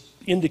it just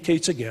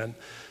indicates, again,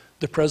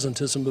 the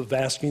presentism of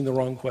asking the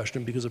wrong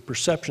question because of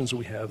perceptions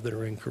we have that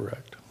are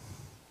incorrect.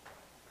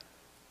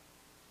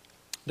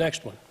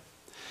 Next one.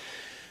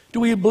 Do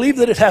we believe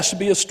that it has to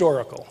be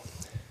historical?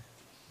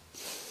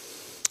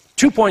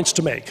 2 points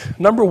to make.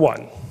 Number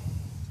one,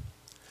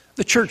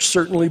 the church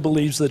certainly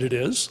believes that it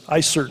is. I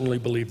certainly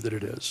believe that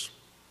it is.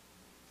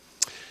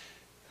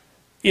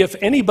 If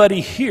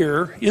anybody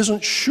here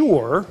isn't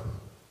sure,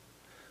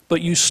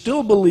 but you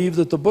still believe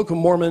that the Book of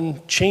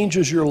Mormon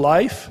changes your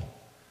life,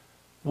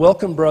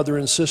 welcome, brother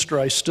and sister.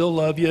 I still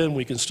love you, and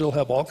we can still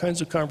have all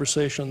kinds of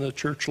conversation. The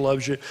church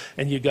loves you,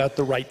 and you got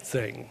the right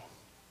thing.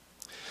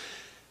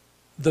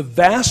 The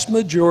vast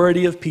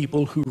majority of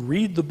people who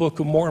read the Book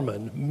of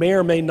Mormon may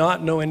or may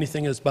not know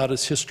anything about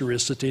its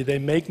historicity. They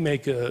may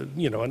make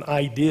an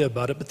idea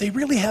about it, but they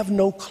really have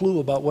no clue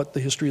about what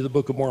the history of the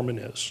Book of Mormon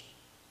is.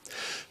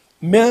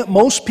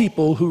 Most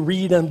people who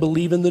read and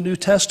believe in the New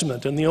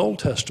Testament and the Old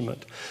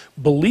Testament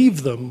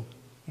believe them,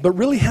 but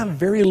really have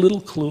very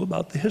little clue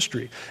about the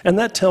history. And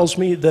that tells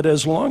me that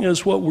as long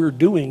as what we're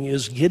doing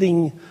is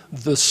getting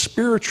the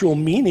spiritual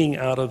meaning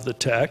out of the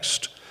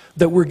text,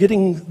 that we're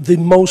getting the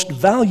most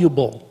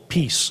valuable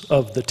piece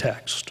of the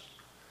text.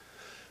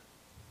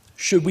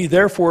 Should we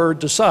therefore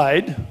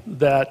decide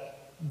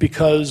that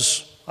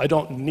because I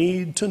don't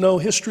need to know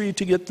history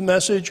to get the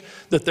message,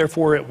 that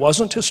therefore it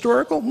wasn't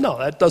historical? No,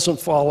 that doesn't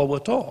follow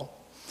at all.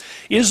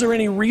 Is there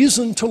any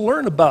reason to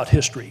learn about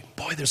history?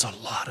 Boy, there's a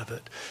lot of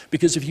it.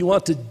 Because if you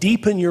want to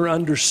deepen your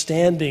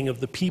understanding of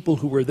the people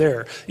who were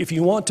there, if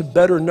you want to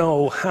better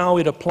know how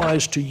it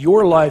applies to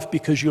your life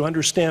because you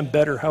understand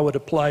better how it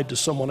applied to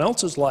someone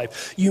else's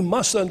life, you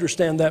must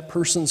understand that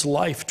person's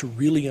life to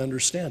really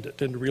understand it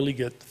and to really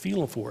get the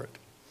feel for it.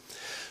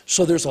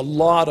 So there's a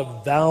lot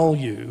of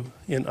value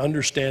in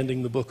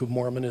understanding the Book of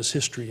Mormon as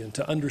history and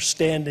to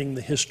understanding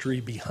the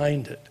history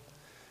behind it.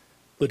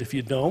 But if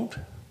you don't,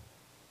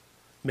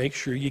 make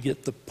sure you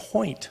get the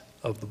point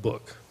of the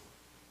book.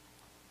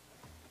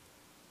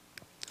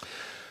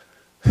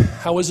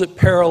 How is it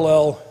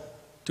parallel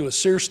to a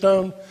seer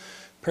stone?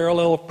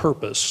 Parallel of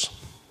purpose.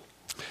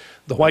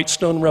 The white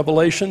stone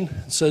revelation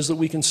says that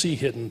we can see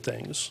hidden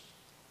things.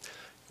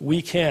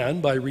 We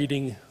can, by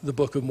reading the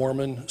Book of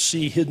Mormon,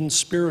 see hidden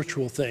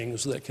spiritual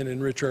things that can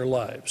enrich our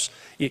lives.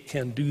 It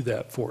can do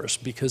that for us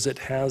because it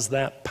has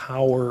that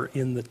power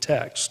in the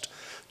text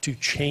to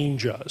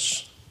change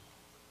us.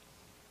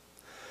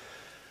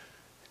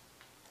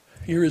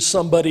 Here is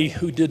somebody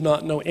who did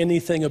not know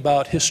anything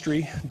about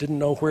history, didn't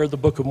know where the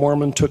Book of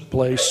Mormon took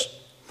place,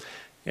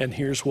 and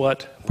here's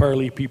what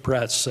Parley P.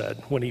 Pratt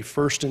said when he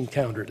first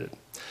encountered it.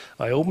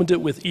 I opened it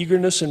with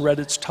eagerness and read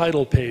its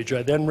title page.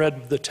 I then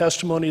read the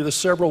testimony of the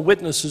several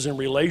witnesses in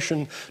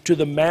relation to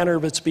the manner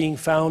of its being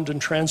found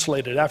and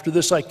translated. After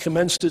this, I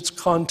commenced its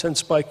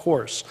contents by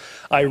course.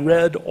 I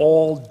read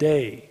all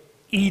day.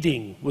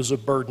 Eating was a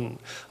burden.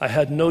 I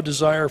had no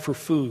desire for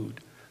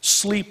food.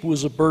 Sleep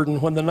was a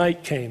burden when the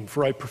night came,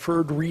 for I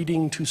preferred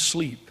reading to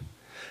sleep.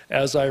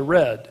 As I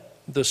read,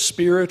 the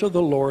Spirit of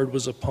the Lord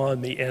was upon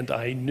me, and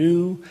I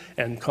knew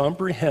and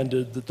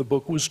comprehended that the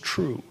book was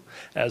true,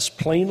 as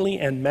plainly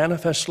and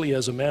manifestly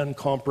as a man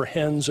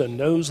comprehends and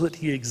knows that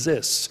he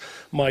exists.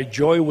 My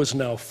joy was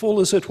now full,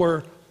 as it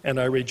were, and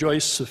I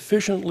rejoiced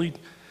sufficiently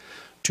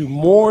to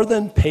more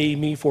than pay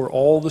me for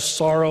all the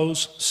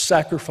sorrows,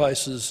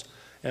 sacrifices,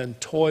 and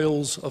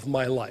toils of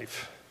my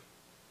life.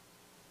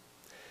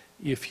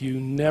 If you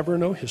never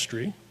know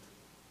history,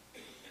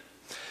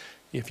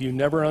 if you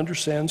never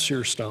understand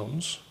seer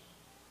stones,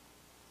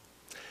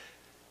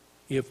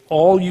 if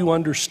all you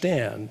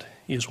understand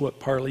is what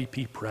Parley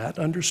P. Pratt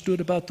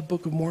understood about the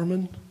Book of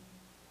Mormon,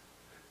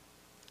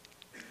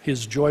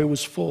 his joy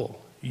was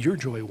full. Your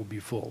joy will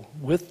be full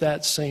with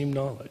that same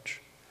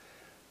knowledge.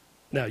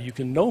 Now, you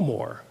can know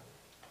more,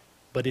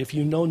 but if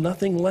you know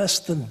nothing less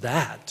than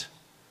that,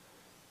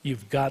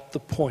 you've got the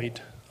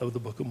point of the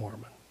Book of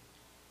Mormon.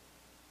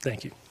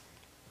 Thank you.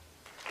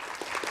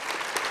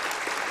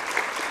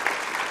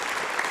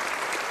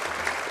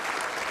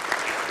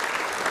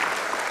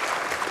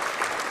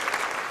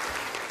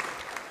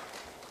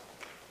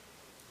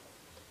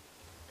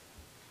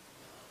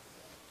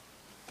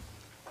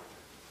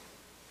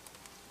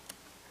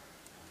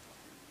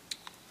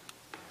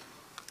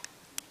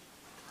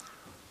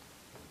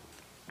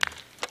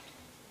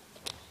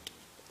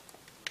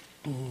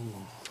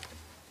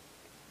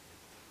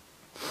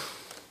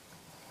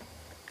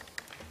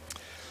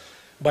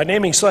 By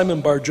naming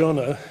Simon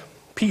Bar-Jonah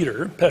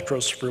Peter,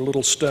 Petros for a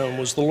little stone,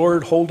 was the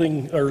Lord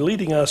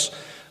leading us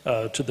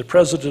to the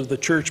president of the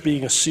church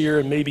being a seer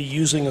and maybe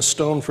using a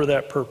stone for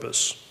that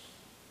purpose?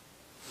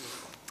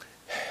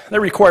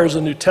 That requires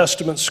a New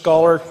Testament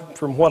scholar.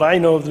 From what I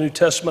know of the New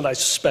Testament, I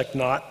suspect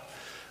not.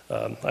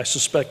 I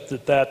suspect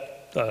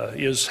that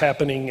is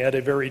happening at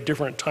a very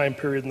different time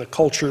period, and the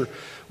culture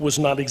was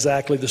not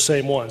exactly the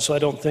same one. So I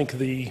don't think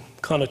the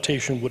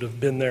connotation would have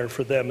been there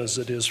for them as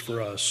it is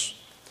for us.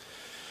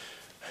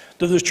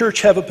 Does the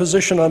church have a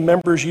position on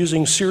members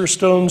using seer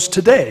stones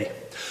today?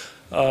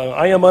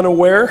 I am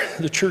unaware.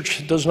 The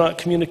church does not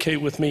communicate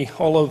with me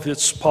all of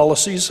its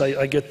policies.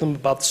 I get them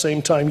about the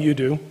same time you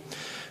do.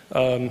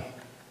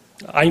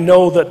 I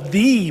know that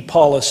the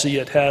policy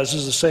it has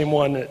is the same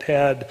one it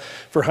had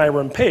for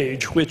Hiram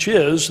Page, which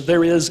is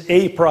there is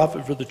a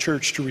prophet for the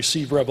church to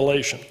receive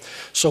revelation.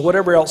 So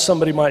whatever else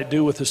somebody might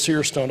do with the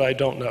seer stone, I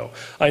don't know.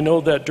 I know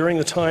that during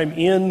the time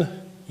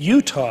in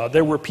Utah,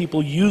 there were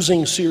people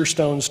using seer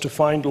stones to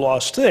find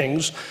lost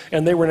things,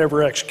 and they were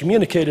never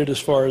excommunicated as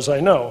far as I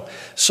know.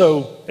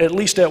 So at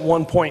least at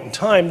one point in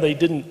time, they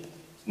didn't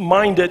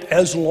mind it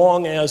as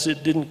long as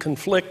it didn't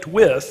conflict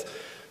with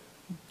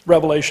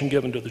revelation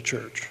given to the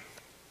church.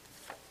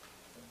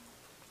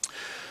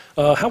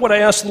 How would I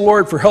ask the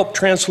Lord for help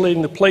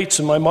translating the plates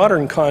in my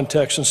modern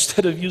context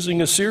instead of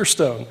using a seer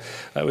stone?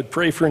 I would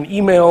pray for an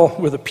email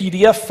with a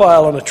PDF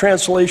file on a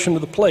translation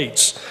of the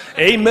plates.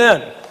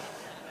 Amen.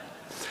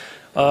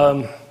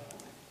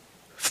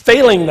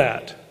 Failing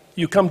that,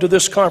 you come to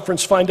this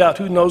conference, find out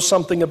who knows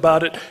something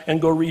about it,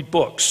 and go read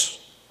books.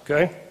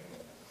 Okay?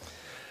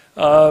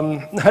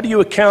 How do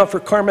you account for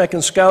Carmack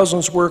and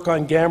Skousen's work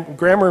on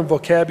grammar and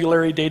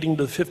vocabulary dating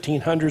to the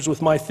 1500s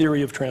with my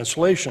theory of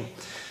translation?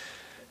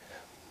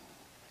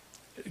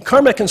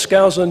 Carmack and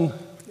Skousen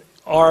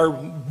are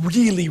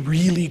really,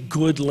 really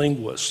good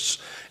linguists,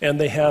 and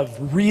they have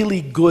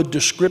really good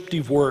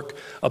descriptive work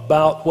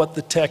about what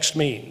the text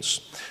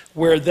means.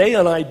 Where they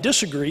and I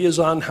disagree is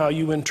on how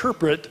you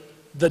interpret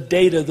the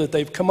data that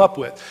they've come up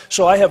with.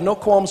 So I have no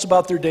qualms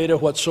about their data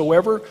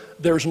whatsoever.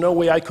 There's no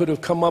way I could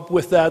have come up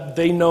with that.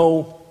 They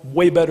know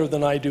way better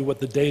than I do what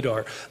the data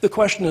are. The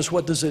question is,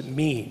 what does it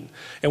mean?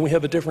 And we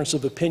have a difference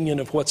of opinion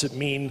of what's it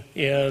mean,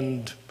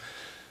 and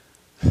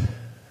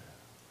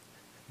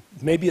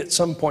maybe at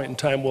some point in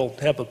time we'll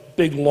have a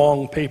big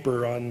long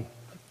paper on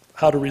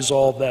how to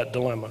resolve that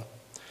dilemma.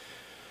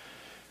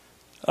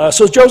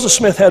 So Joseph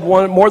Smith had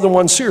more than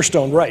one seer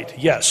stone, right?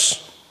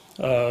 Yes.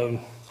 2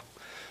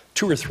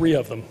 or 3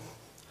 of them.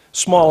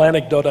 Small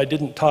anecdote I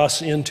didn't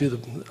toss into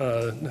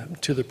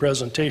the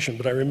presentation,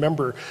 but I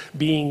remember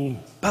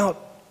being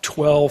about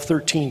 12,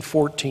 13,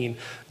 14,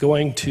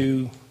 going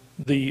to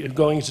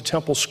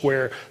Temple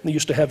Square. They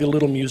used to have a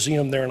little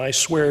museum there, and I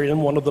swear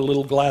in one of the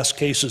little glass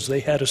cases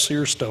they had a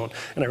seer stone.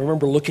 And I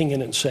remember looking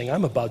in it and saying,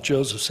 I'm about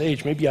Joseph's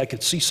age, maybe I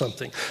could see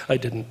something. I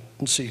didn't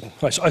see.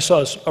 I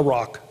saw a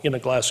rock in a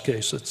glass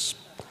case.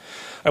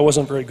 I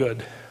wasn't very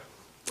good.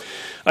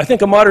 I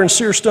think a modern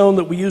seer stone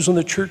that we use in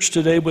the church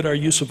today would our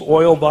use of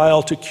oil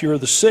vial to cure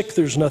the sick.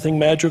 There's nothing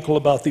magical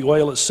about the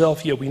oil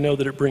itself, yet we know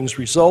that it brings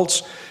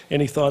results.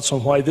 Any thoughts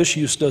on why this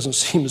use doesn't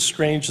seem as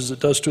strange as it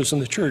does to us in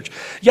the church?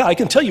 Yeah, I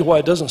can tell you why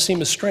it doesn't seem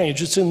as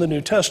strange. It's in the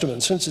New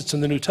Testament. Since it's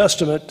in the New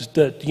Testament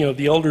that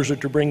the elders are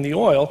to bring the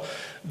oil,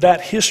 that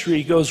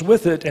history goes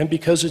with it, and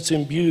because it's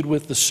imbued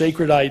with the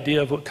sacred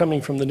idea of what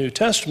coming from the New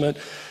Testament,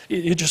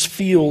 it just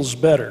feels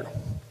better.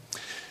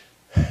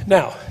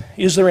 Now,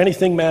 is there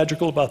anything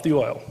magical about the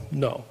oil?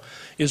 No.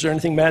 Is there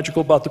anything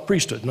magical about the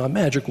priesthood? Not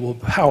magical,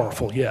 but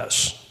powerful,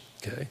 yes.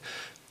 Okay.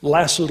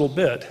 Last little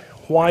bit.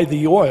 Why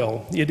the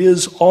oil? It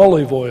is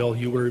olive oil,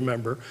 you will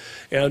remember.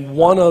 And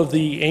one of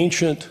the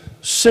ancient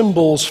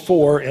symbols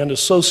for and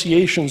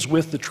associations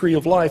with the tree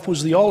of life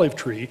was the olive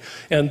tree.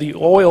 And the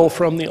oil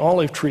from the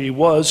olive tree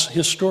was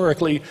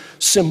historically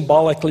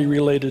symbolically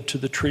related to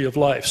the tree of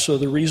life. So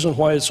the reason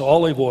why it's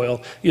olive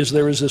oil is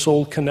there is this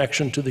old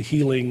connection to the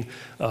healing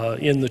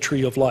in the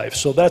tree of life.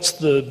 So that's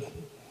the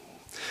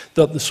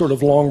sort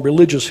of long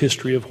religious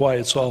history of why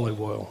it's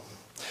olive oil.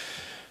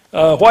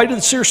 Why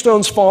did seer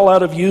stones fall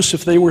out of use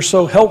if they were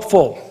so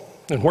helpful?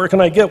 And where can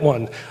I get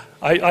one?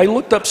 I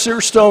looked up seer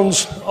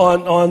stones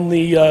on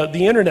the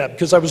internet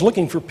because I was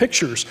looking for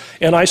pictures,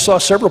 and I saw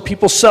several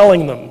people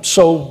selling them.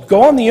 So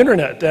go on the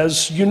internet.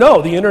 As you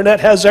know, the internet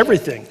has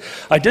everything.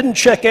 I didn't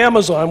check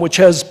Amazon, which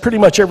has pretty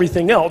much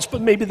everything else,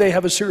 but maybe they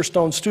have a seer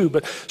stones too.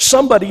 But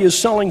somebody is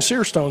selling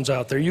seer stones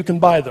out there. You can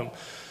buy them.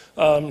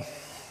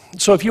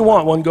 So if you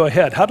want one, go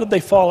ahead. How did they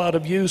fall out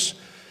of use?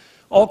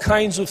 All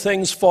kinds of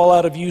things fall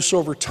out of use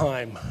over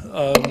time.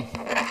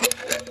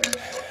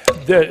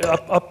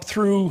 Up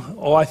through,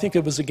 I think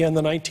it was again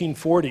the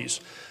 1940s,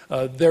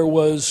 there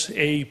was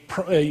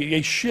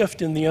a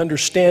shift in the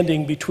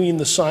understanding between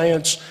the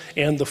science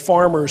and the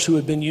farmers who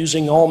had been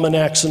using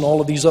almanacs and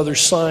all of these other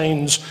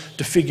signs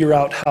to figure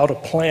out how to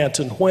plant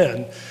and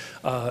when.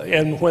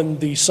 And when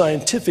the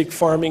scientific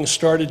farming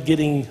started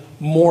getting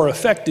more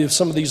effective,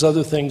 some of these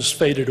other things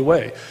faded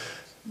away.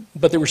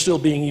 But they were still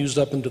being used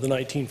up into the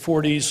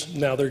 1940s.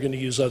 Now they're going to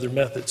use other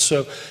methods.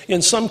 So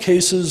in some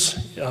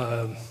cases,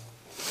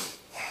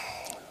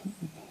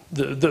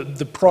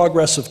 the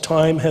progress of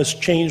time has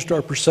changed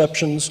our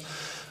perceptions.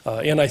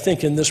 And I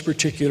think in this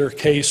particular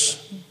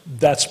case,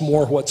 that's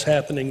more what's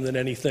happening than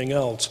anything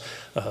else.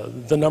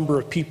 The number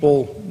of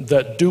people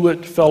that do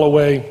it fell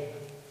away.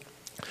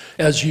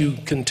 As you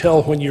can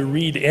tell when you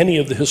read any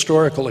of the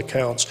historical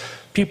accounts,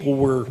 people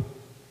were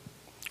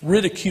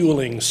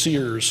ridiculing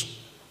seers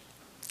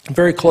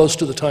very close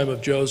to the time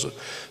of Joseph.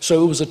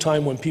 So it was a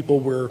time when people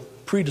were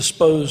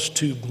predisposed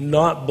to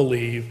not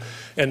believe,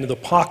 and the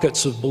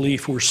pockets of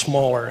belief were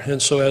smaller.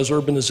 And so as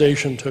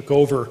urbanization took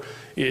over,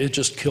 it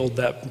just killed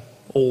that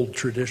old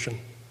tradition.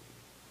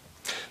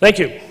 Thank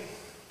you.